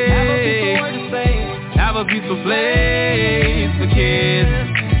say. Have a peaceful place for kids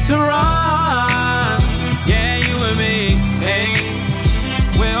to run. Yeah, you and me,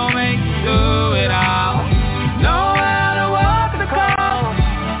 hey, we'll make it through it all. No matter what the cost,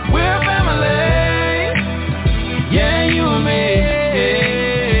 we're family. Yeah, you and me,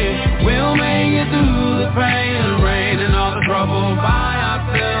 hey, we'll make it through the pain and rain and all the trouble by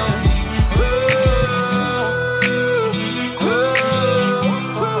ourselves.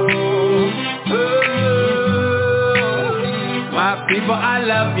 People, I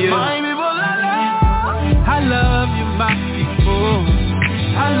love you. My people, I love you, my people.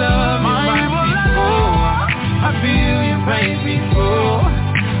 I love you, my people. I feel your pain, people.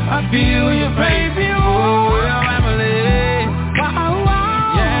 I feel your pain, people. We're family.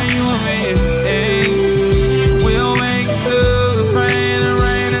 Yeah, you and me. Hey. We'll make it through the pain and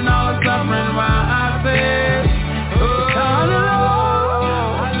rain and all the suffering while I say, oh, time to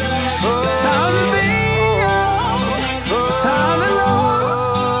love. Time to be.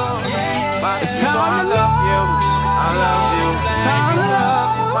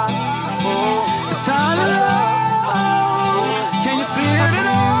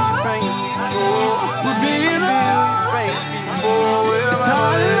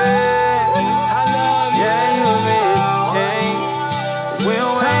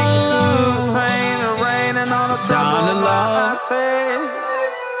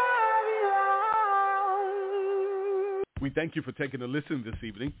 We thank you for taking a listen this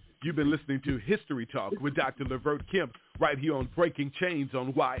evening. You've been listening to History Talk with Dr. Levert Kemp right here on Breaking Chains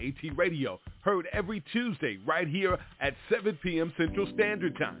on YAT Radio. Heard every Tuesday right here at 7 p.m. Central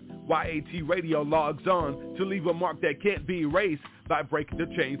Standard Time. YAT Radio logs on to leave a mark that can't be erased by breaking the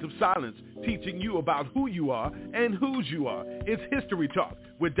chains of silence, teaching you about who you are and whose you are. It's History Talk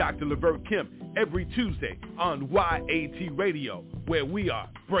with Dr. Levert Kemp every Tuesday on YAT Radio, where we are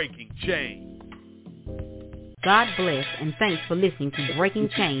breaking chains. God bless and thanks for listening to Breaking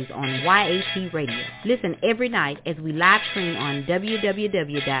Chains on YAT Radio. Listen every night as we live stream on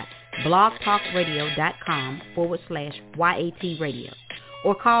www.blogtalkradio.com/YAT Radio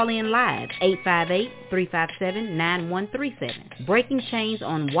or call in live 858-357-9137. Breaking Chains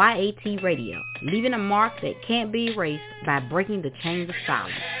on YAT Radio, leaving a mark that can't be erased by breaking the chains of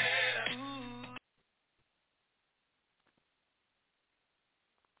silence.